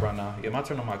really hot right now. Yeah, my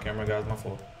turn on my camera, guys. My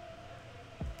fault.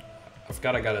 I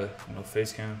forgot I got a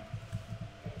face cam.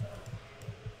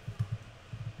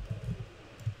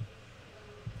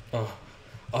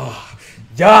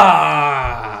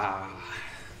 Yeah!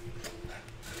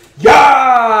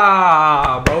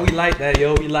 Yeah! Bro, we like that,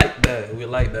 yo. We like that. We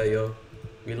like that, yo.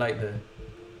 We like that.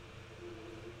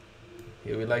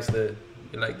 Yeah, we like that.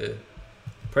 We like that.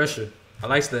 Pressure. I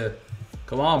like that.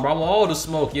 Come on, bro. I want all the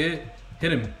smoke, yeah.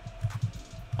 Hit him.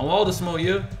 I want all the smoke,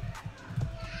 yeah.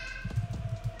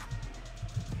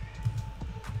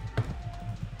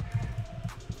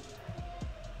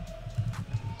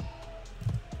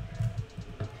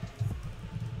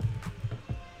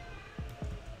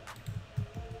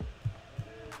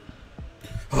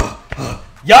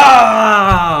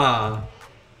 Yeah!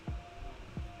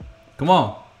 Come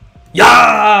on.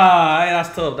 Yeah! Hey,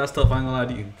 that's tough. That's tough. I ain't gonna lie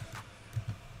to you.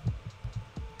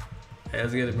 Hey,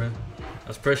 let's get it, bro.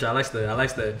 That's pressure. I like that. I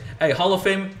like that. Hey, Hall of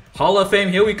Fame. Hall of Fame,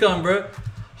 here we come, bro.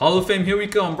 Hall of Fame, here we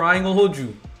come, bro. I ain't gonna hold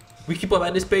you. We keep up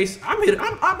at this pace. I'm hitting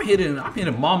MAMBA.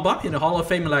 I'm hitting Hall of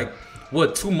Fame in like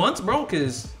what, 2 months, bro?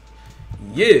 Cause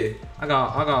yeah, I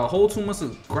got a whole 2 months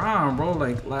of grind, bro.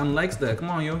 Like I'm likes that.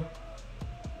 Come on, yo.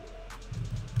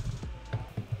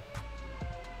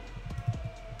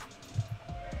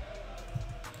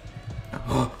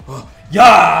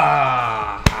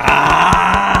 Yeah!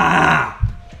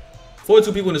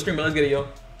 42 people in the stream, but let's get it, yo.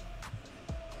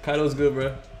 Kaido's good,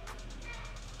 bro.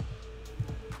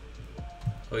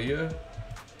 Oh yeah.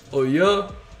 Oh yeah.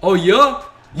 Oh yeah.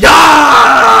 Yeah!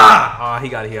 Ah, he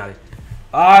got it. He got it.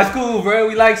 Ah, it's cool, bro.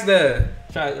 We likes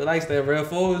that. Likes that, bro.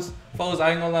 Foes.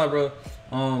 I ain't gonna lie, bro.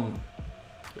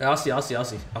 I'll see.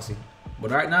 But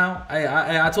right now,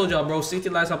 I told y'all, bro.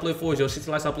 Socialize, I play fours, yo.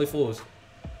 Socialize, I play fours.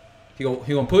 He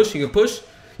gonna push. He can push.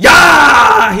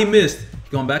 Yeah! He missed. He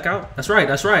gonna back out. That's right.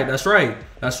 That's right. That's right.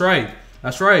 That's right.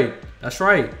 That's right. That's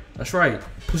right. That's right.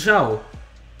 Push out.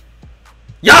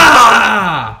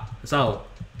 Yeah! It's out.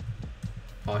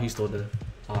 Oh, he's still there.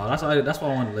 Oh, that's why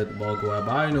I wanted to let the ball go out.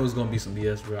 But I already knew it was gonna be some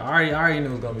BS, bro. I already knew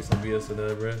it was gonna be some BS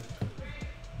today, bro.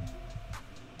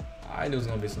 I knew it was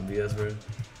gonna be some BS, bro.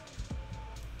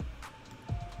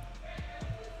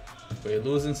 Wait,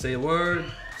 losing. Say a word.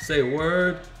 Say a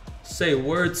word. Say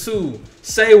word two.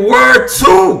 Say word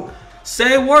two.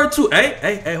 Say word two.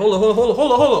 Hey, hold on.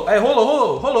 Hey,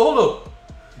 hold on.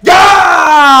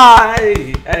 Yeah!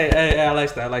 Hey, I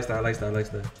like that.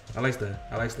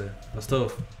 That's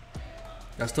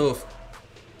tough.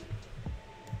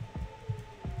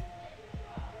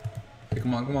 Hey,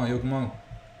 come on, yo. Come on,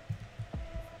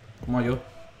 yo.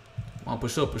 Come on,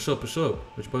 push up. What you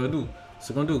better do? What's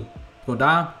he gonna do? He's gonna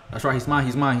die? That's right, he's mine.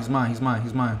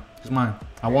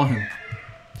 I want him.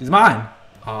 He's mine.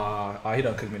 He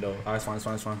done cooked me though. It's fine.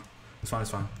 It's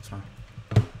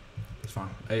fine.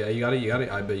 Hey, you got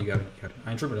it. I bet you got it. I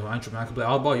ain't tripping though. I can play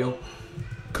all ball, yo.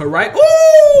 Cut right.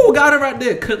 Ooh, got it right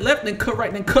there. Cut left, then cut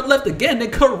right, then cut left again, then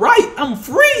cut right. I'm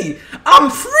free.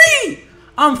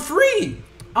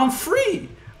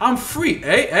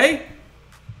 Hey.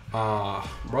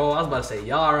 Bro, I was about to say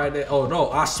y'all right there. Oh no,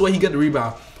 I swear he got the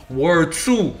rebound. Word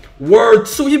two.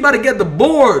 He about to get the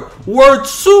board. Word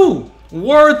two. Who?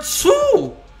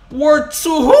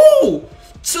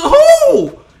 To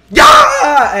who?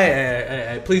 Yeah!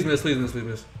 Hey, please miss.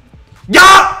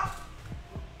 Yeah!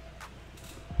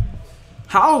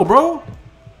 How, bro?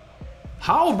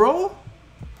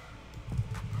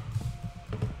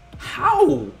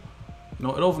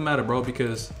 No, it don't matter, bro,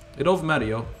 because it don't matter,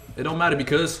 yo. It don't matter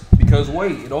because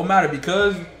wait, it don't matter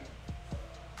because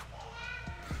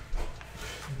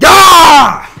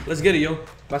yeah! Let's get it, yo.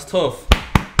 That's tough.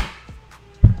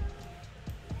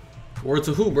 Word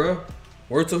to who, bro?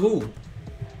 Word to who,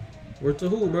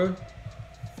 bro?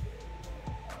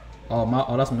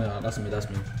 Oh, that's me.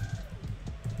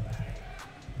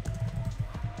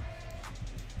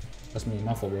 That's me.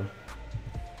 My fault, bro.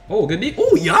 Oh, good D.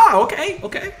 Oh, yeah.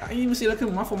 Okay. I didn't even see that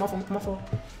coming. My fault.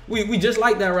 We just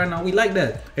like that right now. We like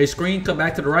that. Hey, screen, cut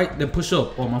back to the right, then push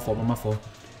up. Oh, my fault.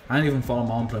 I didn't even follow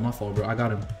my own play. My fault, bro. I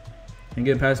got him. Ain't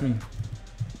getting past me.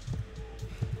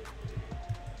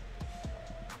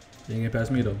 He ain't getting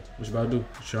past me though. What you about to do?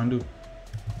 What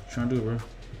you Trying to do, bro.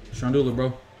 Trying to do it,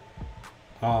 bro.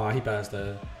 Ah, he passed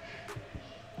that.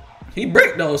 He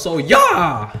bricked though, so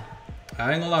yeah.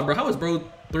 I ain't gonna lie, bro. How is bro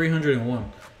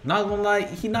 301? Not gonna lie,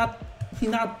 he not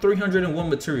 301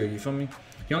 material. You feel me?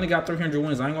 He only got 300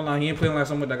 wins. I ain't gonna lie, he ain't playing like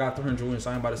someone that got 300 wins.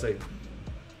 So I ain't about to say.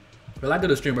 But like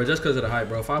the stream, bro, just because of the hype,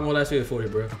 bro. 5 more last year at 40,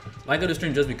 bro. Like the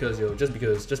stream just because, yo. Just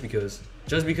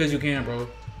because you can, bro.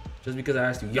 Just because I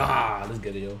asked you. Yeah, let's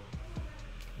get it, yo.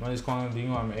 My name is calling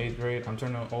you. I'm in 8th grade. I'm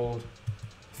turning old.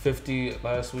 50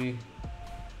 last week.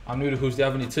 I'm new to Hoopz. Do you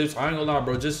have any tips? I ain't gonna lie,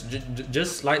 bro.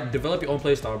 Just like develop your own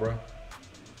play style, bro.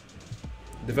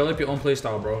 Develop your own play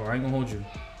style, bro. I ain't gonna hold you.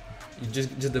 You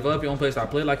just develop your own play style.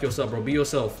 Play like yourself, bro. Be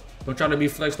yourself. Don't try to be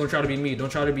Flex. Don't try to be me. Don't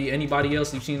try to be anybody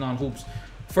else you've seen on Hoopz.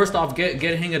 First off, get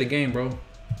a hang of the game, bro.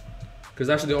 Cause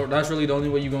that's really the only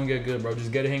way you're gonna get good, bro.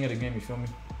 Just get a hang of the game. You feel me?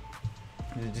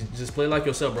 Just play like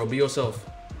yourself, bro. Be yourself.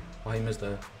 Oh, he missed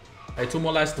that. Hey, 2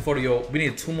 more likes to 40, yo. We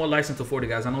need 2 more likes into 40,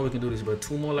 guys. I know we can do this, but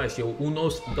 2 more likes, yo.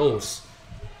 Unos dos.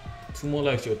 2 more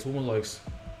likes, yo. 2 more likes.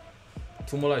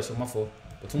 2 more likes, yo. My fault.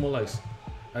 But 2 more likes.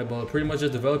 Hey, but pretty much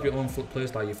just develop your own play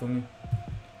style. You feel me?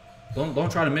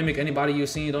 Don't try to mimic anybody you've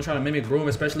seen. Don't try to mimic Broon,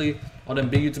 especially all them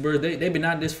big YouTubers. They've been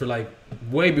at this for like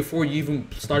way before you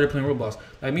even started playing Roblox.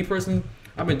 Like me personally,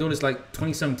 I've been doing this like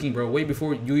 2017, bro. Way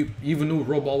before you even knew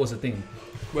Roblox was a thing.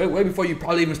 Way before you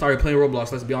probably even started playing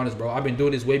Roblox. Let's be honest, bro. I've been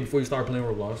doing this way before you started playing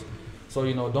Roblox. So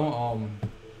you know, don't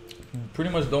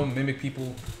pretty much don't mimic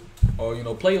people, or you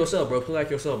know, play yourself, bro. Play like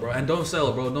yourself, bro. And don't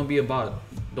sell, bro. Don't be a bot.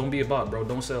 Don't be a bot, bro.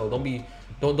 Don't sell.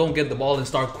 Don't get the ball and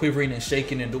start quivering and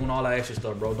shaking and doing all that extra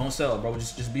stuff, bro. Don't sell, bro.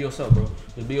 Just be yourself, bro.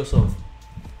 Just be yourself.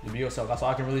 Just be yourself. That's all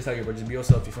I can really tell you, bro. Just be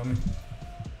yourself. You feel me?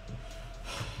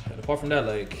 And apart from that,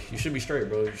 like, you should be straight,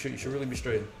 bro. You should really be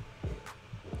straight.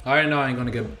 I already know I ain't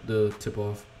gonna get the tip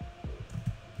off.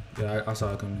 Yeah, I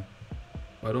saw it coming.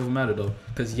 But it doesn't matter though,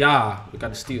 cause yeah, we got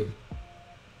to steal.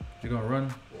 You gonna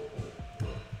run?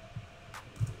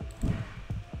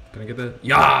 Can I get that?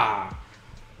 Yeah.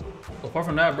 Apart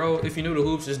from that, bro, if you're new to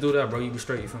Hoopz, just do that, bro. You be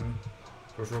straight. You feel me?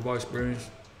 First Roblox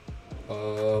experience.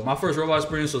 My first Roblox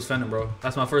experience was Freedem, bro.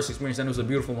 That's my first experience, and it was a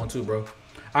beautiful one too, bro.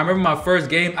 I remember my first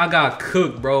game. I got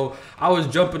cooked, bro. I was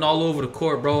jumping all over the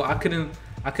court, bro. I couldn't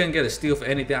get a steal for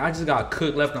anything. I just got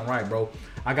cooked left and right, bro.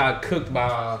 I got cooked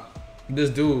by this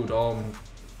dude.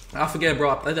 I forget,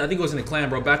 bro. I think it was in the clan,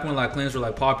 bro. Back when like clans were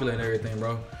like popular and everything,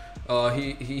 bro.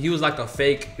 He was like a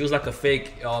fake. He was like a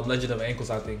fake Legend of Ankles,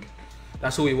 I think.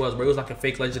 That's who he was, bro. He was like a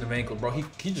fake Legend of Ankles, bro.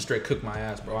 He just straight cooked my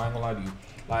ass, bro. I ain't gonna lie to you.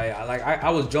 I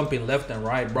was jumping left and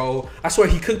right, bro. I swear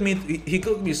he cooked me. He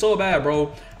cooked me so bad,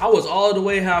 bro. I was all the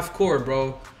way half court,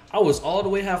 bro. I was all the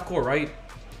way half court, right?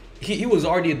 He was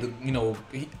already at the, you know,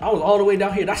 I was all the way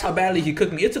down here. That's how badly he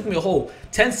cooked me. It took me a whole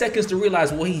 10 seconds to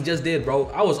realize what he just did, bro.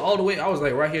 I was all the way, I was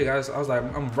like right here, guys. I was like,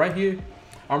 I'm right here.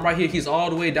 I'm right here. He's all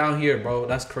the way down here, bro.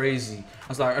 That's crazy.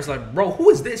 I was like, bro,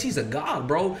 who is this? He's a god,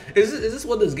 bro. Is this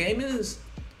what this game is?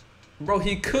 Bro,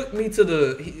 he cooked me to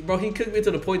the he cooked me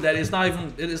to the point that it's not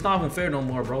even fair no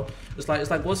more, bro. It's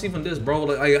like what's even this, bro?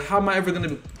 Like how am I ever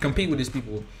gonna compete with these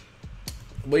people?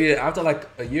 But yeah, after like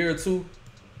a year or two,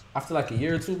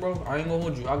 bro, I ain't gonna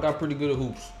hold you. I got pretty good at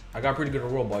hoops. I got pretty good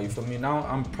at Roblox. You feel me? Now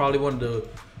I'm probably one of the,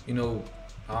 you know,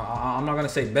 I'm not gonna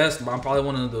say best, but I'm probably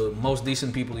one of the most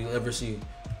decent people you'll ever see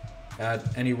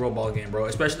at any Roblox game, bro.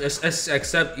 Especially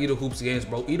except Eater Hoopz games,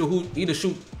 bro. Eater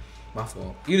Shoot. My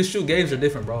fault. Eater Shoot games are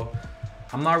different, bro.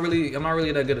 I'm not really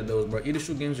that good at those, bro. Eater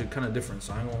Shoot games are kind of different,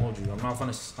 so I ain't gonna hold you. I'm not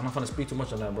gonna speak too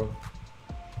much on that, bro.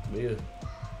 But yeah,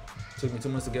 took me 2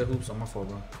 months to get hoops. On my fault,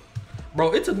 bro.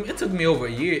 Bro, it took me over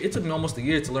a year. It took me almost a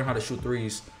year to learn how to shoot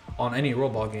threes on any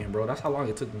Roblox game, bro. That's how long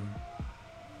it took me.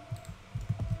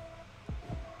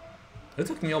 It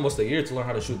took me almost a year to learn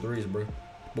how to shoot threes, bro.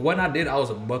 But when I did, I was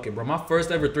a bucket, bro. My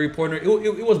first ever three-pointer,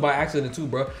 it was by accident too,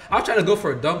 bro. I was trying to go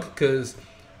for a dunk because,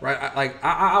 right,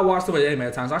 I watched too much anime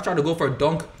at times. I tried to go for a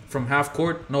dunk from half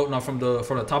court. No, from the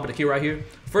top of the key right here.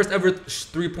 First ever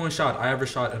three-point shot I ever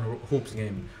shot in a Hoopz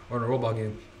game or in a Roblox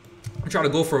game. I tried to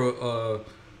go for a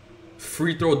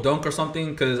free throw dunk or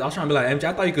something because I was trying to be like MJ.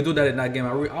 I thought you could do that in that game.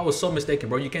 I was so mistaken,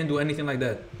 bro. You can't do anything like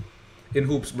that in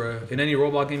Hoopz, bro. In any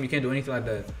Roblox game, you can't do anything like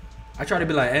that. I tried to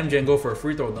be like MJ and go for a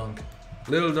free throw dunk.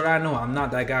 Little did I know, I'm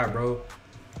not that guy, bro.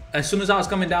 As soon as I was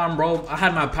coming down, bro, I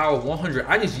had my power 100.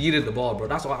 I just yeeted the ball, bro.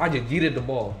 That's why I just yeeted the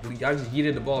ball. I just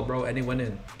yeeted the ball, bro, and it went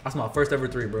in. That's my first ever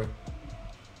three, bro.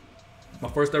 My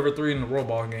first ever three in the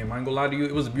Roblox game. I ain't gonna lie to you,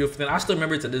 it was a beautiful thing. I still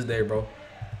remember it to this day, bro.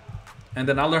 And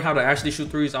then I learned how to actually shoot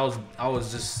threes. I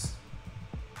was just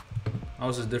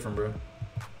different, bro.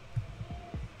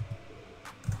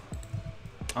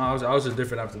 I was just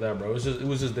different after that, bro. It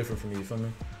was just different for me. You feel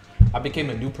me? I became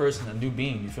a new person, a new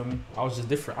being. You feel me? I was just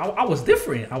different. I was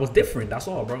different. I was different. That's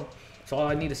all, bro. That's all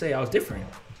I need to say. I was different.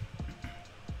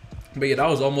 But yeah, that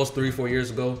was almost 3-4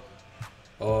 years ago.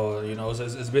 You know,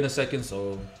 it's been a second,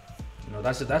 so you know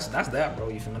that's that, bro.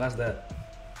 You feel me? That's that.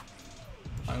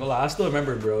 I ain't gonna lie, I still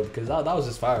remember it, bro, because that was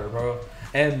just fire, bro.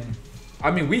 And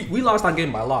I mean, we lost that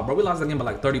game by a lot, bro. We lost that game by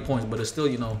like 30 points, but it's still,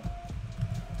 you know,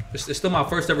 it's still my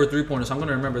first ever 3-pointer, so I'm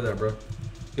gonna remember that, bro.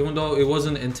 Even though it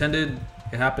wasn't intended,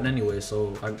 it happened anyway,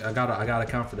 so I gotta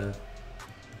account for that.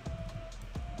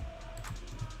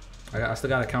 I still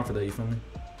gotta account for that. You feel me?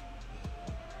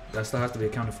 That still has to be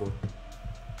accounted for.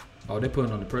 Oh, they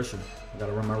putting on the pressure. I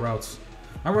gotta run my routes.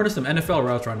 I'm running some NFL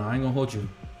routes right now. I ain't gonna hold you.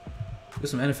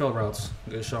 There's some NFL routes.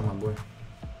 Good shot, my boy.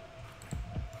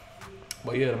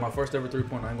 But yeah, my first ever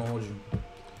 3-pointer. I ain't gonna hold you.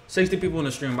 60 people in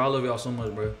the stream, but I love y'all so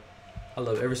much, bro. I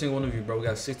love every single one of you, bro. We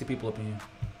got 60 people up in here.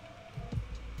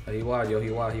 Hey, he wide, yo.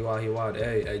 He wide.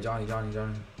 Hey, Johnny.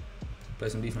 Play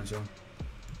some defense, yo.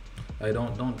 Hey,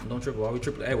 don't triple. Why we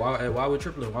tripling? Hey, why we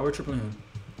tripling? Why we tripling him?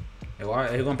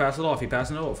 Hey, he gonna pass it off. He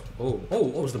passing it off.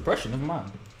 Oh, it's the pressure. Never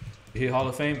mind. You hit Hall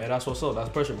of Fame. Hey, that's what's up. That's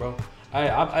pressure, bro.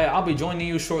 I'll be joining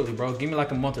you shortly, bro. Give me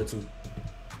like a month or two.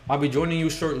 I'll be joining you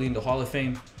shortly in the Hall of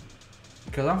Fame.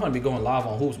 Because I'm gonna be going live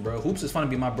on Hoopz, bro. Hoopz is gonna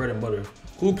be my bread and butter.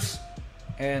 Hoopz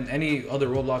and any other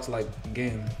Roblox like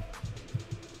game.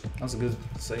 That's a good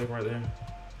save right there.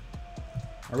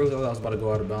 I really thought I was about to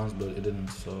go out of bounds, but it didn't.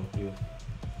 So yeah.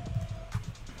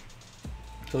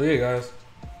 So yeah, guys.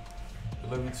 I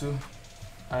love you too.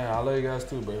 Hey, I love you guys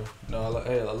too, bro. No, I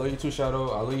love you too, Shadow.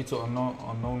 I love you too,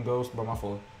 Unknown Ghost, bro. My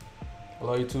fault. I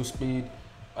love you too, Speed.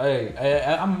 Hey,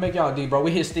 I'm gonna make y'all D, bro.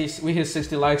 We hit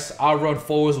 60 likes. I run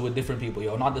forwards with different people,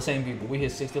 yo. Not the same people. We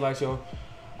hit 60 likes, yo.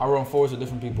 I run forwards with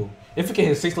different people. If we can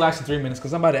hit 60 likes in 3 minutes,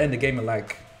 cause I'm about to end the game at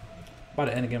like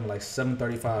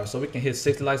 7:35. So we can hit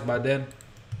 60 likes by then.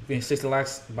 We can hit 60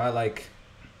 likes by like.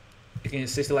 We can hit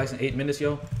 60 likes in 8 minutes,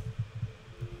 yo.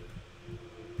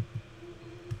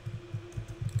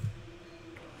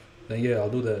 Then yeah, I'll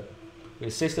do that.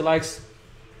 With 60 likes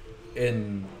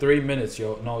in 3 minutes,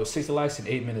 yo. No, 60 likes in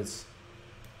 8 minutes.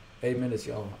 8 minutes,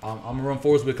 yo. I'm gonna run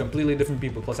forwards with completely different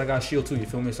people. Plus, I got a shield too, you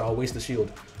feel me? So I'll waste the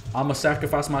shield. I'm gonna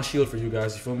sacrifice my shield for you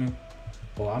guys, you feel me?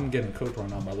 Oh, I'm getting cooked right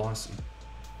now by Lancy.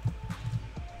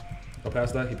 I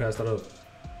passed that? He passed that up.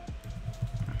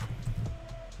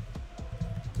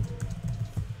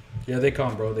 Yeah, they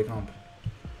comp, bro. They comp.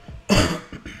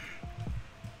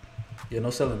 Yeah, no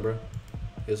selling, bro.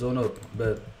 It's on up,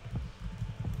 bet.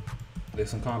 There's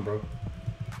some comp, bro.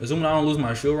 Assuming I don't lose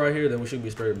my shield right here, then we should be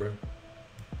straight, bro.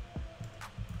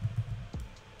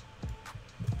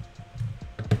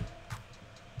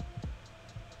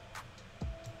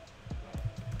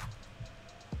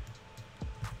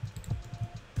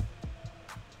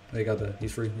 They got that.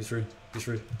 He's free.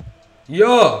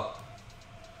 Yo!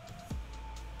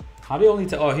 How do you only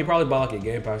tell? Oh, he probably bought like a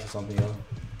game pass or something, yo.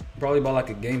 He probably bought like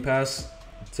a game pass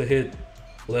to hit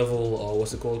level,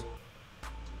 what's it called?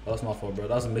 Oh, that's my fault, bro.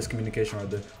 That was a miscommunication right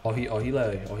there. Oh, he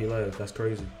lagged. Oh, he lagged. That's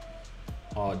crazy.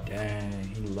 Oh,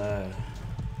 dang. He lagged.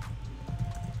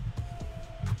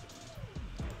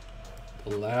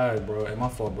 The lag, bro. Ain't my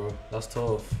fault, bro. That's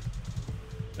tough.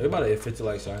 Everybody hit 50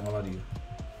 likes, so I ain't gonna lie to you.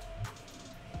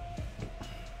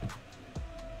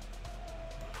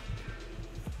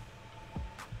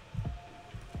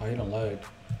 Oh, he don't lag.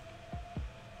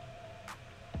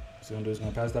 What's he gonna do? He's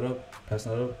gonna pass that up.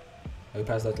 Passing that up. Oh, he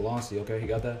passed that to Lancy. Okay, he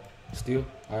got that. Steal.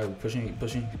 All right, pushing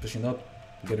up.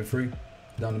 Getting free.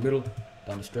 Down the middle.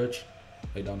 Down the stretch.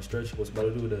 Hey, down the stretch. What's about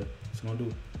to do with that? What's he gonna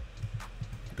do?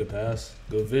 Good pass.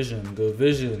 Good vision. Good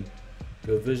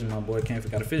vision, my boy.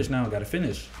 Gotta finish now. Gotta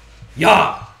finish.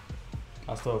 Yeah!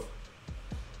 That's tough.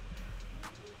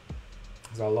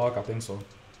 Is that a lock? I think so.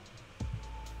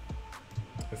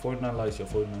 49 likes, yo.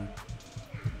 49.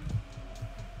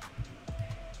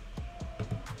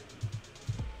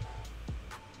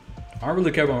 I don't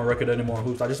really care about my record anymore in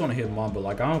Hoopz. I just want to hit MAMBA.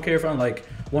 Like, I don't care if I'm like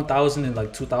 1,000 and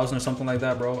like 2,000 or something like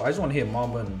that, bro. I just want to hit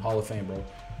MAMBA and Hall of Fame, bro.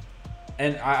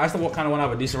 And I still kind of want to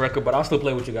have a decent record, but I'll still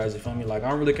play with you guys, you feel me? Like, I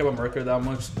don't really care about my record that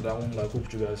much, but I won't like hoop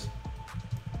with you guys.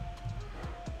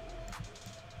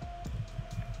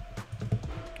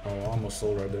 Oh, I almost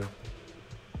sold right there.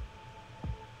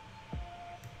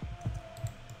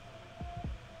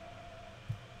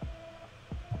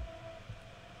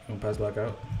 You gonna pass back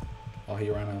out? Oh, he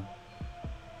ran out.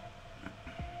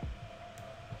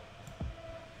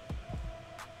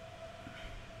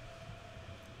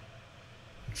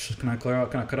 Can I clear out?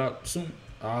 Can I cut out soon?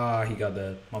 Ah, he got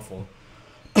that. My fault.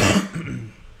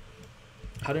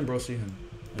 How didn't bro see him?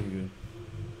 Are you good?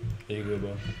 Are you good,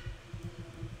 bro?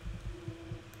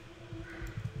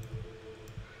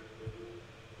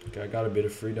 Okay, I got a bit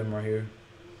of Freedem right here.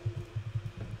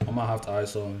 I might have to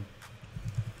ISO him.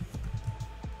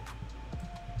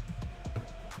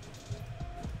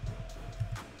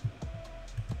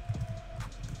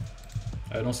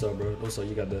 Hey, don't sell, bro. Don't sell.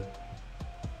 You got that.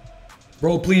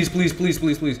 Bro, please, please, please,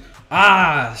 please, please.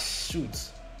 Ah, shoot.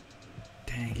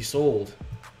 Dang, he sold.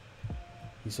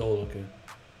 He sold, okay.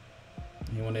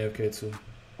 He went AFK too.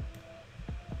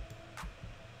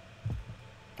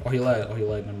 Oh, he lagged. Oh, he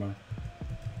lagged. Never mind.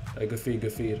 Hey, good feed,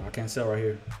 good feed. I can't sell right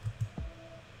here.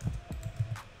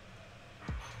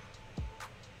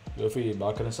 Good feed, but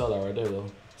I couldn't sell that right there, though.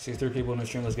 63 people in the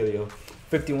stream. Let's get it, yo.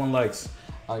 51 likes.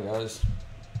 All right, guys.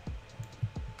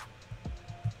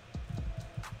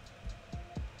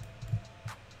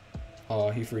 Oh,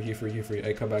 he free, he free, he free.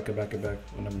 Hey, come back, come back, come back.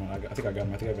 Oh, never mind. I think I got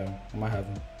him. I think I got him. I might have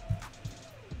him.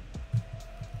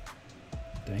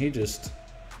 Then he just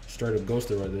straight up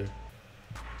ghosted right there.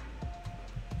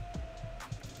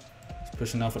 He's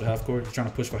pushing out for the half court. He's trying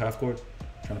to push for half court.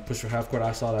 Trying to push for half court.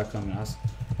 I saw that coming.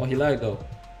 Oh, he lagged though.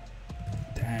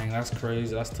 Dang, that's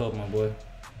crazy. That's tough, my boy.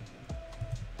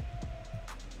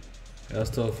 Yeah, that's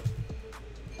tough.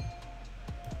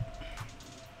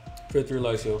 53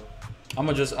 likes, yo. I'm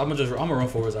gonna run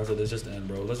forwards after this, just to end,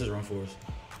 bro. Let's just run forwards.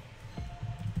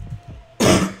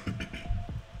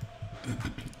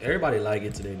 Everybody like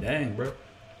it today, dang, bro.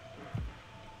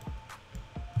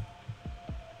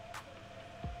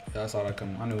 Yeah, I saw that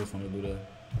coming. I knew he was gonna do that.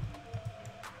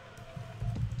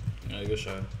 Yeah, good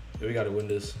shot. Yeah, we gotta win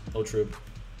this. No trip.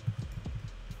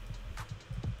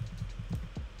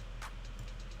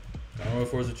 Can I run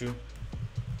forwards with you?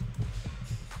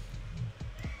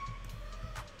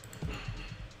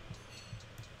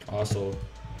 Also,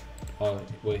 well,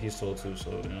 he's sold too, so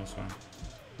you know it's fine.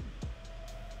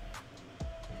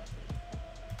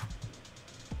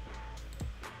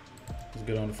 Let's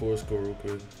get on the forward score real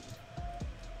quick.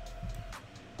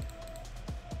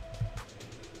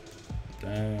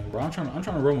 Dang, bro, I'm trying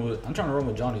to run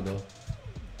with Johnny though.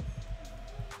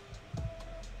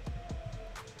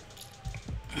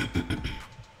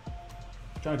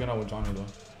 Trying to get on with Johnny though.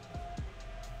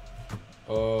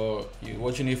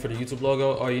 What you need for the YouTube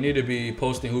logo? Oh, you need to be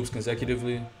posting hoops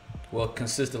consecutively. Well,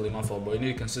 consistently, my fault, bro. You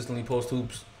need to consistently post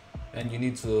hoops, and you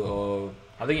need to.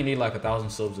 I think you need like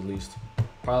 1,000 subs at least.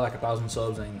 Probably like 1,000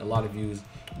 subs and a lot of views.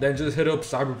 Then just hit up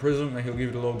Cyber Prism and he'll give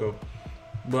you the logo.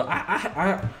 But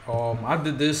I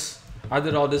did this. I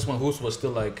did all this when hoops was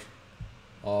still like,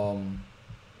 when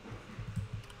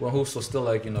hoops was still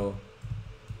like, you know.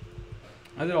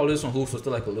 I did all this when hoops was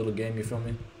still like a little game. You feel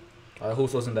me?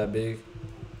 Hoops wasn't that big.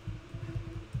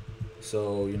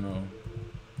 So, you know.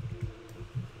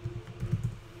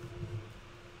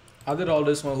 I did all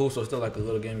this when hoops was still like a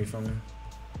little game, you feel me?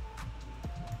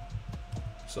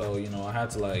 So, you know, I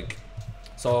had to like,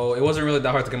 so it wasn't really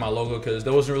that hard to get my logo because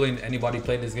there wasn't really anybody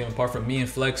playing this game apart from me and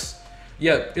Flex.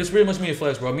 Yeah, it's pretty much me and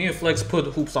Flex, bro. Me and Flex put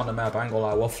hoops on the map, I ain't gonna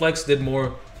lie. Well, Flex did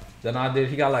more than I did.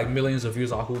 He got like millions of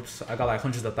views on hoops. I got like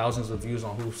hundreds of thousands of views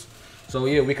on hoops. So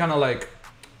yeah, we kind of like,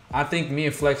 I think me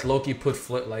and Flex low-key put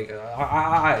me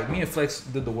and Flex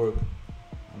did the work.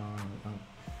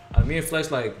 Me and Flex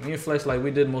like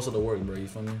we did most of the work, bro. You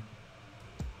feel me?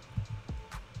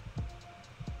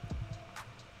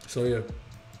 So yeah.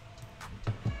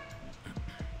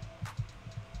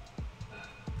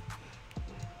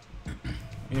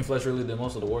 Me and Flex really did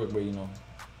most of the work, but you know.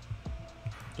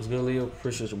 It's good, Leo.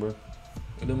 Appreciate you, bro.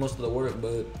 We did most of the work,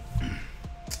 but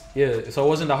yeah, so it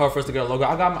wasn't that hard for us to get a logo.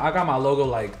 I got my logo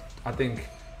like I think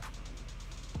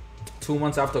 2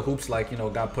 months after Hoops like, you know,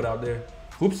 got put out there.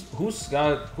 Hoops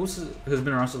has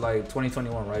been around since like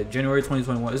 2021, right? January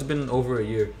 2021. It's been over a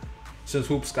year since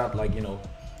Hoops got like, you know,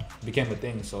 became a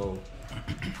thing. So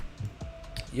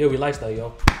yeah, we like that,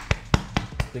 yo.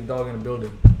 Big dog in the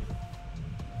building.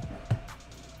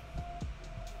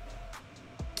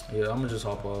 Yeah, I'm gonna just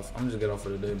hop off. I'm gonna just get off for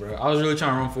the day, bro. I was really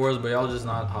trying to run for us, but y'all just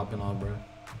not hopping off, bro.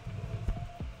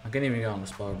 I can't even get on the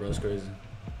spot, bro. It's crazy.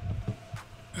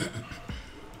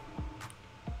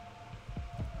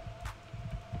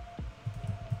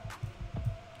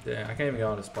 Yeah, I can't even get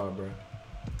on the spot, bro.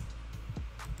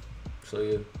 So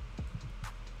yeah.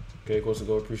 Okay, close to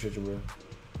go. Appreciate you, bro.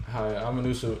 Hi, I'm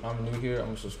new here.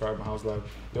 I'm subscribed to my house live.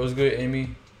 Yo, what's good,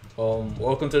 Amy?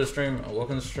 Welcome to the stream.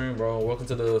 Welcome to the stream, bro. Welcome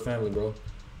to the family, bro.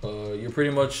 You're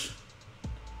pretty much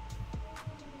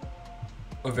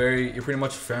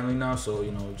family now, so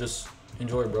you know, just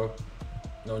enjoy, bro.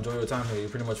 You know, enjoy your time here. You're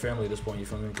pretty much family at this point, you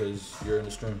feel me? Because you're in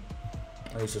the stream.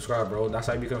 And you subscribe, bro. That's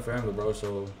how you become family, bro.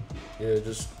 So yeah,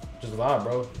 just vibe,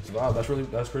 bro. Just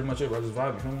vibe. That's pretty much it, bro. Just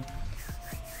vibe, you feel me?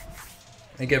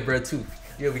 And get bread too.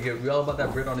 Yeah, we all about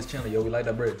that bread on this channel, yo. We like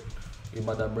that bread. You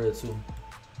about that bread too.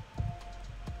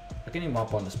 I can't even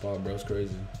hop on the spot, bro. It's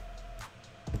crazy.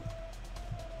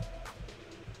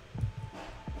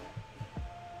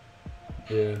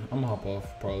 Yeah, I'm gonna hop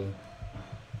off probably.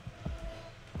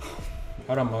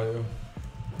 I don't know.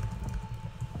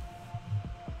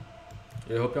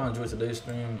 Yeah, hope y'all enjoyed today's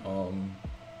stream.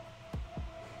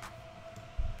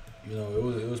 You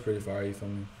know, it was pretty fire, you feel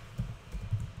me?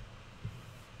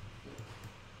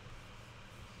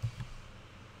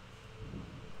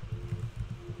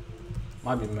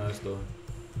 Might be max though.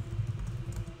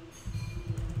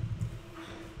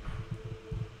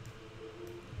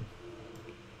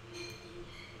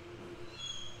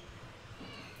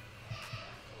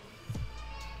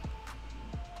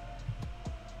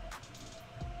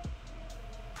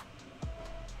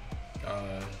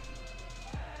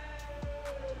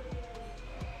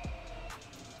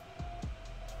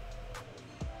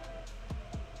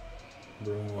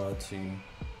 Broon YT.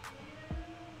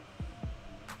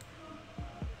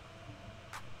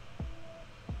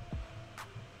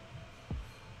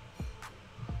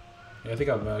 Yeah, I think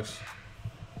I'm max.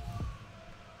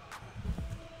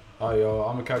 Alright, y'all.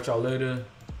 I'm gonna catch y'all later.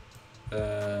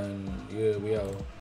 And yeah, we out.